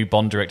ring when a new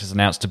Bond director is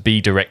announced to be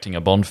directing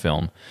a Bond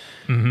film.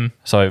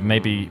 So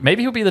maybe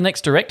he'll be the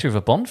next director of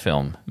a Bond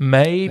film.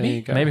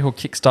 Maybe he'll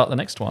kickstart the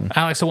next one.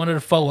 Alex, I wanted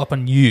to follow up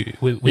on you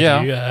with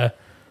you.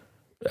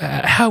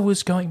 How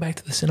was going back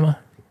to the cinema?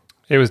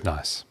 It was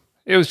nice.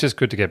 It was just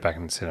good to get back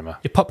in the cinema.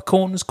 Your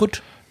popcorn was good?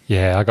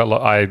 Yeah,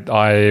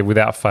 I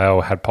without fail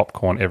had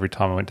popcorn every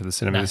time I went to the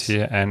cinema this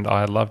year, and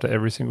I loved it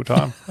every single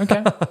time.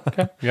 Okay.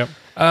 Yep.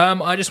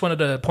 I just wanted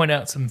to point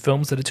out some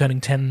films that are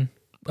turning 10.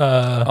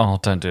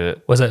 Don't do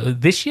it. Was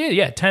it this year?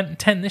 Yeah,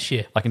 10 this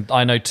year.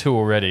 I know 2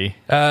 already.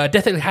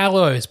 Deathly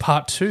Hallows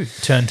Part 2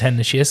 turned 10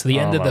 this year, so the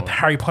end of the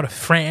Harry Potter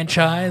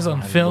franchise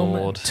on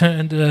film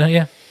turned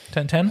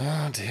 10.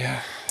 Oh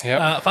dear.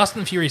 Yep. Fast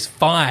and Furious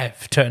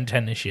 5 turned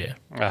 10 this year.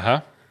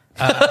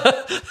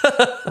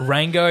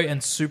 Rango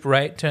and Super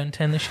 8 turned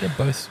 10 this year,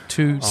 both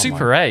 2.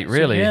 Super 8,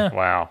 really? Yeah.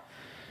 Wow.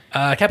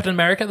 Captain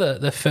America,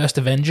 the first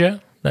Avenger,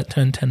 that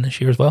turned 10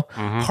 this year as well.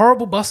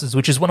 Horrible Bosses,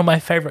 which is one of my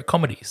favourite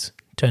comedies,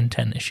 turned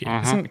 10 this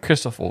year. Isn't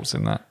Christoph Waltz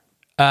in that?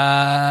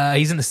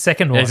 He's in the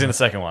second one. Yeah, he's in the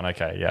second one.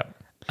 Okay,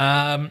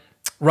 yeah.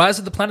 Rise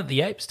of the Planet of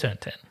the Apes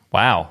turned 10.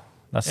 Wow.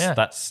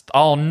 That's.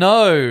 Oh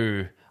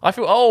no! I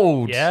feel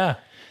old. Yeah.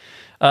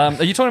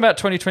 Are you talking about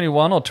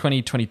 2021 or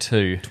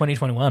 2022?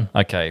 2021.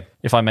 Okay.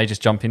 If I may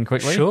just jump in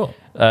quickly. Sure.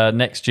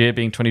 Next year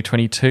being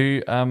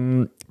 2022,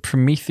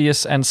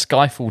 Prometheus and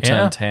Skyfall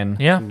turn 10.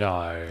 Yeah.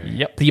 No.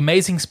 Yep. The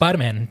Amazing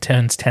Spider-Man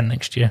turns 10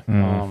 next year.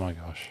 Oh my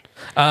gosh.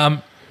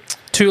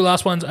 2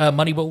 last ones.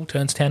 Moneyball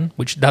turns 10,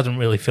 which doesn't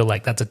really feel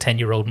like that's a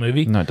 10-year-old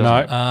movie. No, it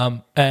doesn't.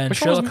 No. And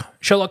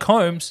Sherlock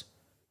Holmes,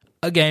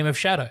 A Game of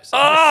Shadows.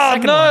 Oh,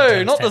 Second one no,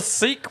 turns not 10. the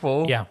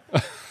sequel. Yeah.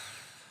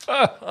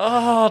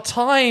 Oh,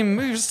 time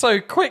moves so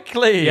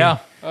quickly. Yeah.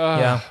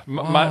 Yeah.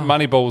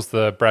 Moneyball's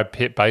the Brad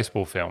Pitt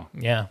baseball film.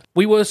 Yeah.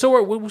 We were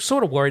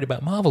sort of worried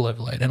about Marvel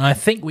overload, and I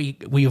think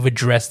we've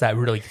addressed that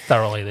really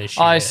thoroughly this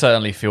year. I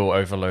certainly feel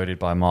overloaded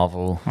by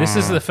Marvel. This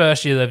is the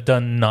first year they've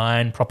done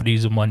 9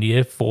 properties in 1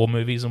 year, 4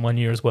 movies in 1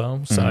 year as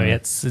well. So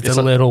it's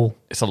a little...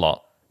 It's a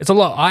lot. It's a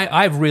lot.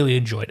 I've really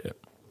enjoyed it.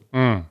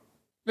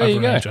 There you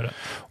go. Enjoyed it.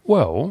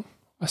 Well,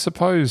 I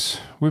suppose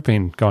we've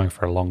been going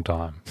for a long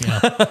time. Yeah.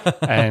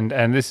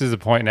 and this is a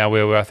point now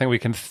where I think we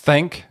can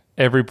thank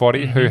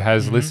everybody who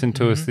has listened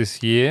to us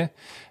this year,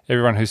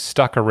 everyone who's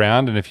stuck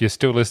around. And if you're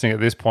still listening at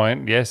this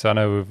point, yes, I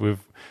know this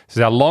is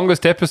our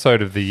longest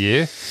episode of the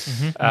year.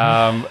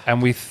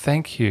 And we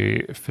thank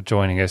you for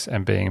joining us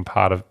and being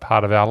part of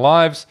our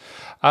lives.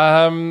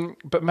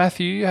 But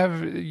Matthew,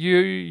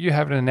 you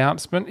have an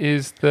announcement.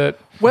 Is that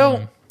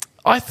Well,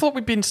 I thought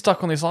we'd been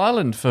stuck on this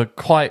island for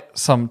quite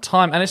some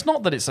time. And it's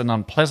not that it's an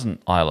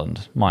unpleasant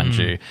island, mind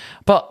you,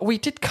 but we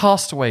did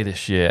Castaway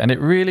this year, and it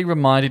really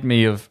reminded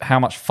me of how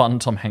much fun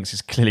Tom Hanks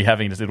is clearly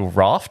having this little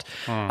raft.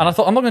 And I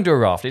thought, I'm not going to do a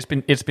raft. It's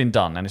been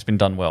done, and it's been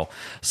done well.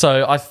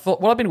 So I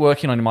thought what I've been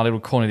working on in my little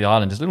corner of the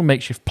island is a little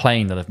makeshift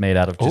plane that I've made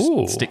out of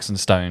just sticks and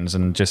stones,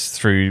 and just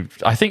through.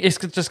 I think it's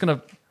just going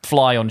to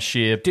fly on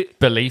sheer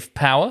belief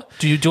power.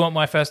 Do you want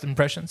my first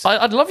impressions?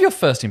 I'd love your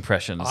first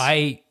impressions.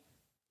 I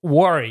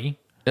worry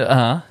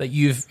that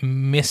you've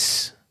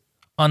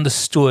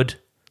misunderstood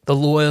the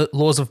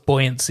laws of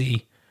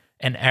buoyancy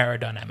and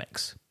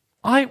aerodynamics.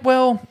 I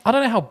don't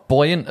know how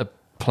buoyant a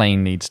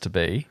plane needs to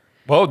be.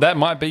 well, that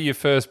might be your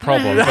first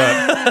problem,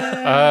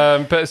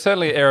 but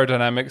certainly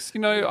aerodynamics.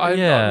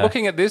 I'm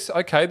looking at this.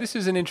 Okay, this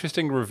is an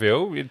interesting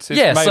reveal. It's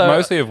made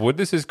mostly of wood.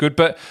 This is good,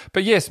 but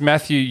yes,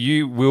 Matthew,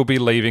 you will be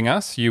leaving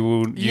us. You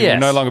will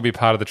no longer be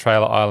part of the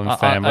Trailer Island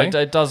family.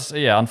 It does,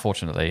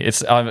 unfortunately,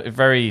 it's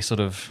very sort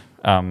of.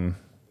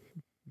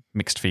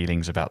 Mixed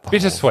feelings about the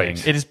bittersweet. whole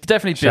thing. It is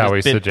definitely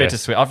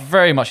bittersweet. I've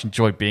very much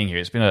enjoyed being here.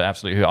 It's been an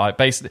absolute.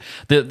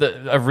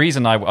 A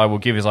reason I will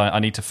give is I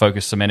need to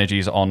focus some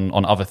energies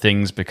on other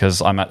things because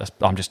I'm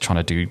just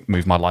trying to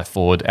move my life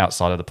forward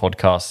outside of the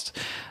podcast,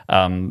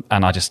 and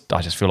I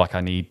just feel like I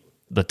need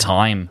the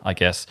time, I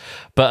guess.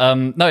 But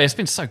no, it's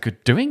been so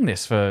good doing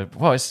this we've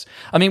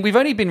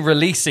only been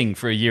releasing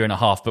for a year and a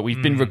half, but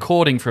we've been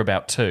recording for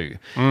about 2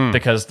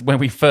 because when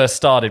we first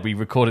started, we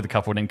recorded a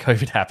couple and then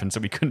COVID happened,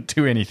 so we couldn't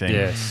do anything.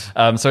 Yes.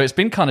 So it's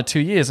been kind of 2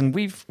 years, and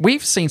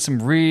we've seen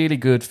some really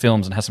good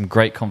films and had some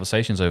great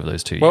conversations over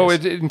those 2 years. Well,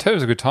 in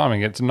terms of good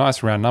timing, it's a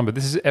nice round number.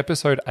 This is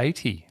episode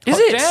 80. Is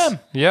it? Damn.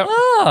 Yep.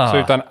 So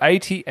we've done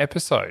 80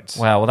 episodes.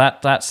 Wow, well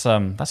that's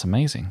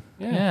amazing.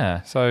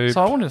 Yeah. So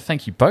I wanted to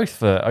thank you both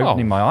for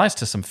opening my eyes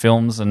to some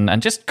films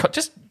and just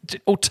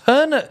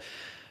alternate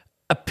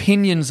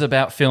opinions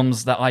about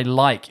films that I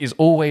like is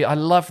always. I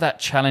love that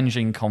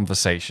challenging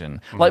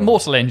conversation. Like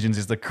Mortal Engines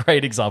is the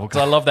great example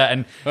because I love that,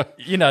 and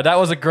that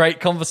was a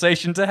great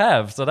conversation to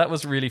have. So that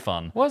was really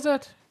fun. Was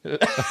it?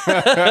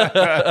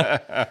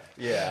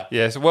 Yeah.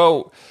 Yes.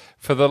 Well,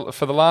 for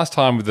the last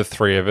time with the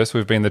three of us,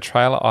 we've been the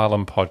Trailer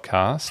Island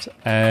podcast,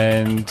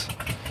 and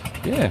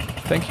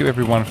thank you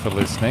everyone for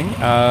listening.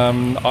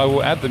 I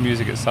will add the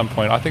music at some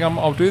point. I think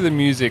I'll do the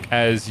music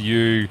as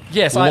you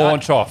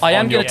launch off. I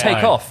am going to take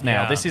plane. off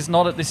now. Yeah. This is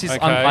not. This is.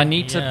 Okay. I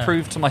need to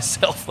prove to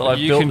myself that I've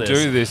You built can this.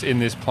 do this in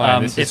this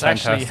plane. This is it's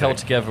actually fantastic. held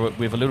together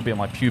with a little bit of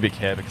my pubic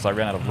hair because I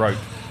ran out of rope.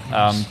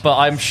 But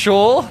I'm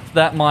sure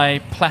that my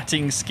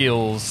plaiting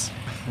skills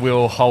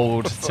will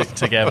hold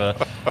together.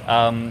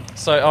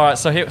 So all right.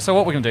 So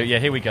what we're gonna do? Yeah,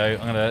 here we go.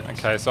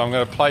 Okay, so I'm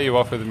going to play you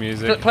off with the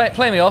music.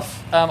 Play me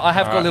off. I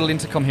have got a right. little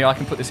intercom here. I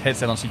can put this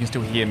headset on so you can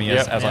still hear me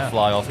as I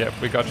fly off. Yep,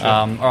 we got you.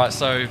 All right.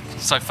 So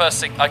first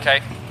thing.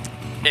 Okay,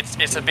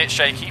 it's a bit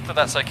shaky, but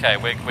that's okay.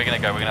 We're gonna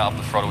go. We're gonna up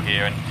the throttle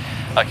here, and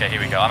okay, here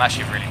we go. I'm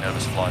actually really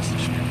nervous to fly, so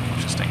this should be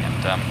interesting.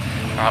 And all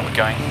right, we're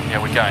going.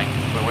 Yeah, we're going.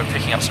 We're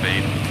picking up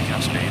speed.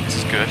 This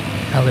is good.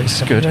 Alex,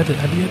 have good. you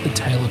heard the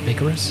tale of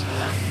Icarus?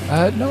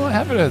 No, I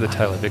haven't heard the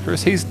tale of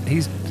Icarus. He's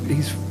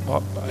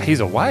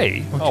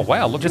away. Oh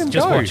wow! Look at him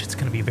Just go. watch. It's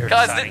going to be very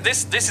Guys, exciting.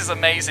 this is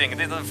amazing.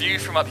 The view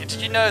from up here. Did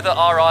you know that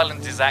our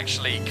island is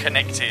actually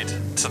connected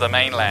to the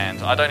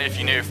mainland? I don't know if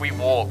you knew. If we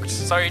walked.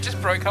 Sorry, you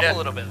just broke up a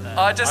little bit there.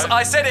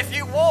 I said if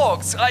you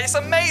walked. It's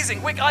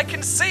amazing. I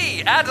can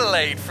see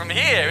Adelaide from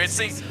here. It's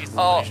I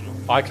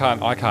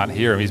can't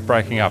hear him. He's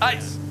breaking up.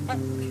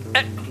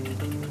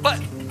 But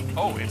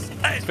Oh, it's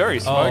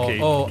very smoky.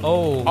 Oh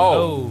no.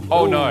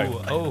 Oh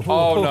no.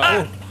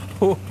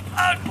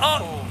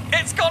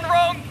 it's gone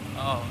wrong.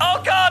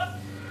 Oh God.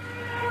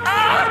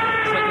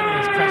 It's like one of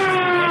those crashes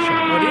in the air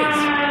shot.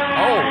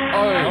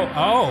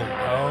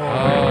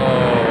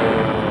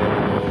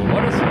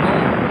 What is?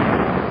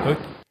 What is?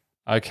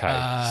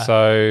 Okay,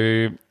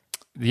 so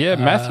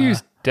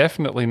Matthew's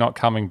definitely not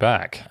coming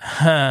back.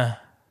 Yeah.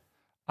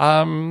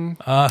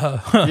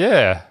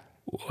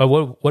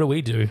 What do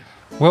we do?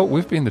 Well,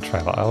 we've been the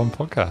Trailer Island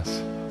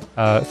podcast.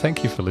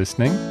 Thank you for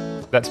listening.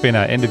 That's been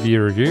our end of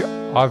year review.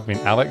 I've been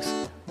Alex.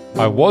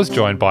 I was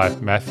joined by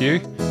Matthew.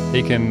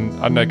 He can,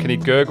 can he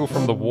gurgle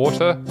from the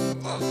water?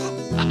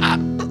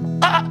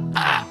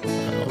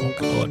 Oh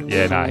God.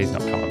 Yeah, no, he's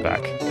not coming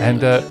back.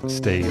 And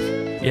Steve.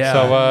 Yeah.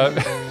 So,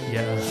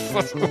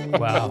 Yeah.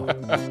 Wow.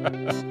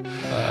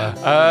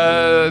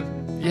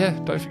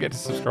 don't forget to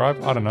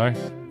subscribe. I don't know.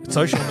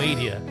 Social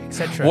media,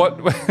 etc.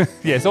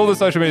 Yes, all the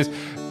social medias.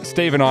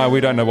 Steve and I,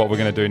 we don't know what we're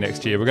going to do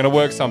next year. We're going to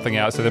work something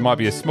out, so there might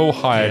be a small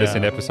hiatus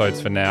in episodes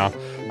for now.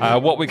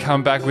 What we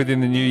come back with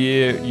in the new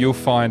year, you'll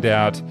find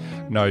out,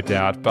 no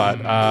doubt. But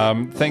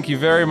thank you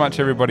very much,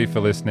 everybody, for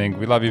listening.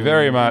 We love you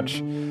very much.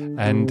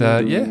 And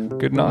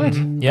good night.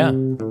 Yeah.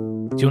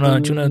 Do you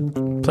wanna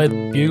play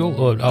the bugle,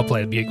 or I'll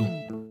play the bugle?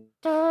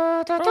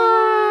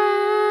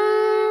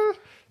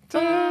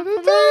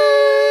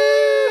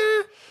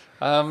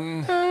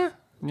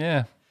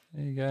 Yeah,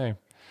 there you go.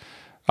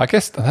 I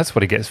guess that's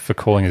what he gets for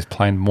calling his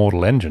plane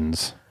Mortal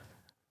Engines.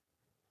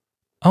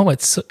 Oh,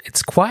 it's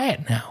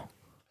quiet now.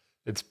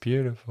 It's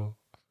beautiful.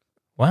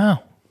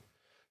 Wow.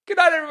 Good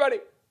night, everybody.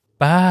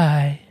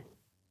 Bye.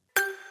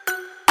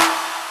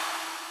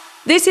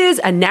 This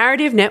is a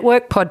Narrative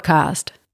Network podcast.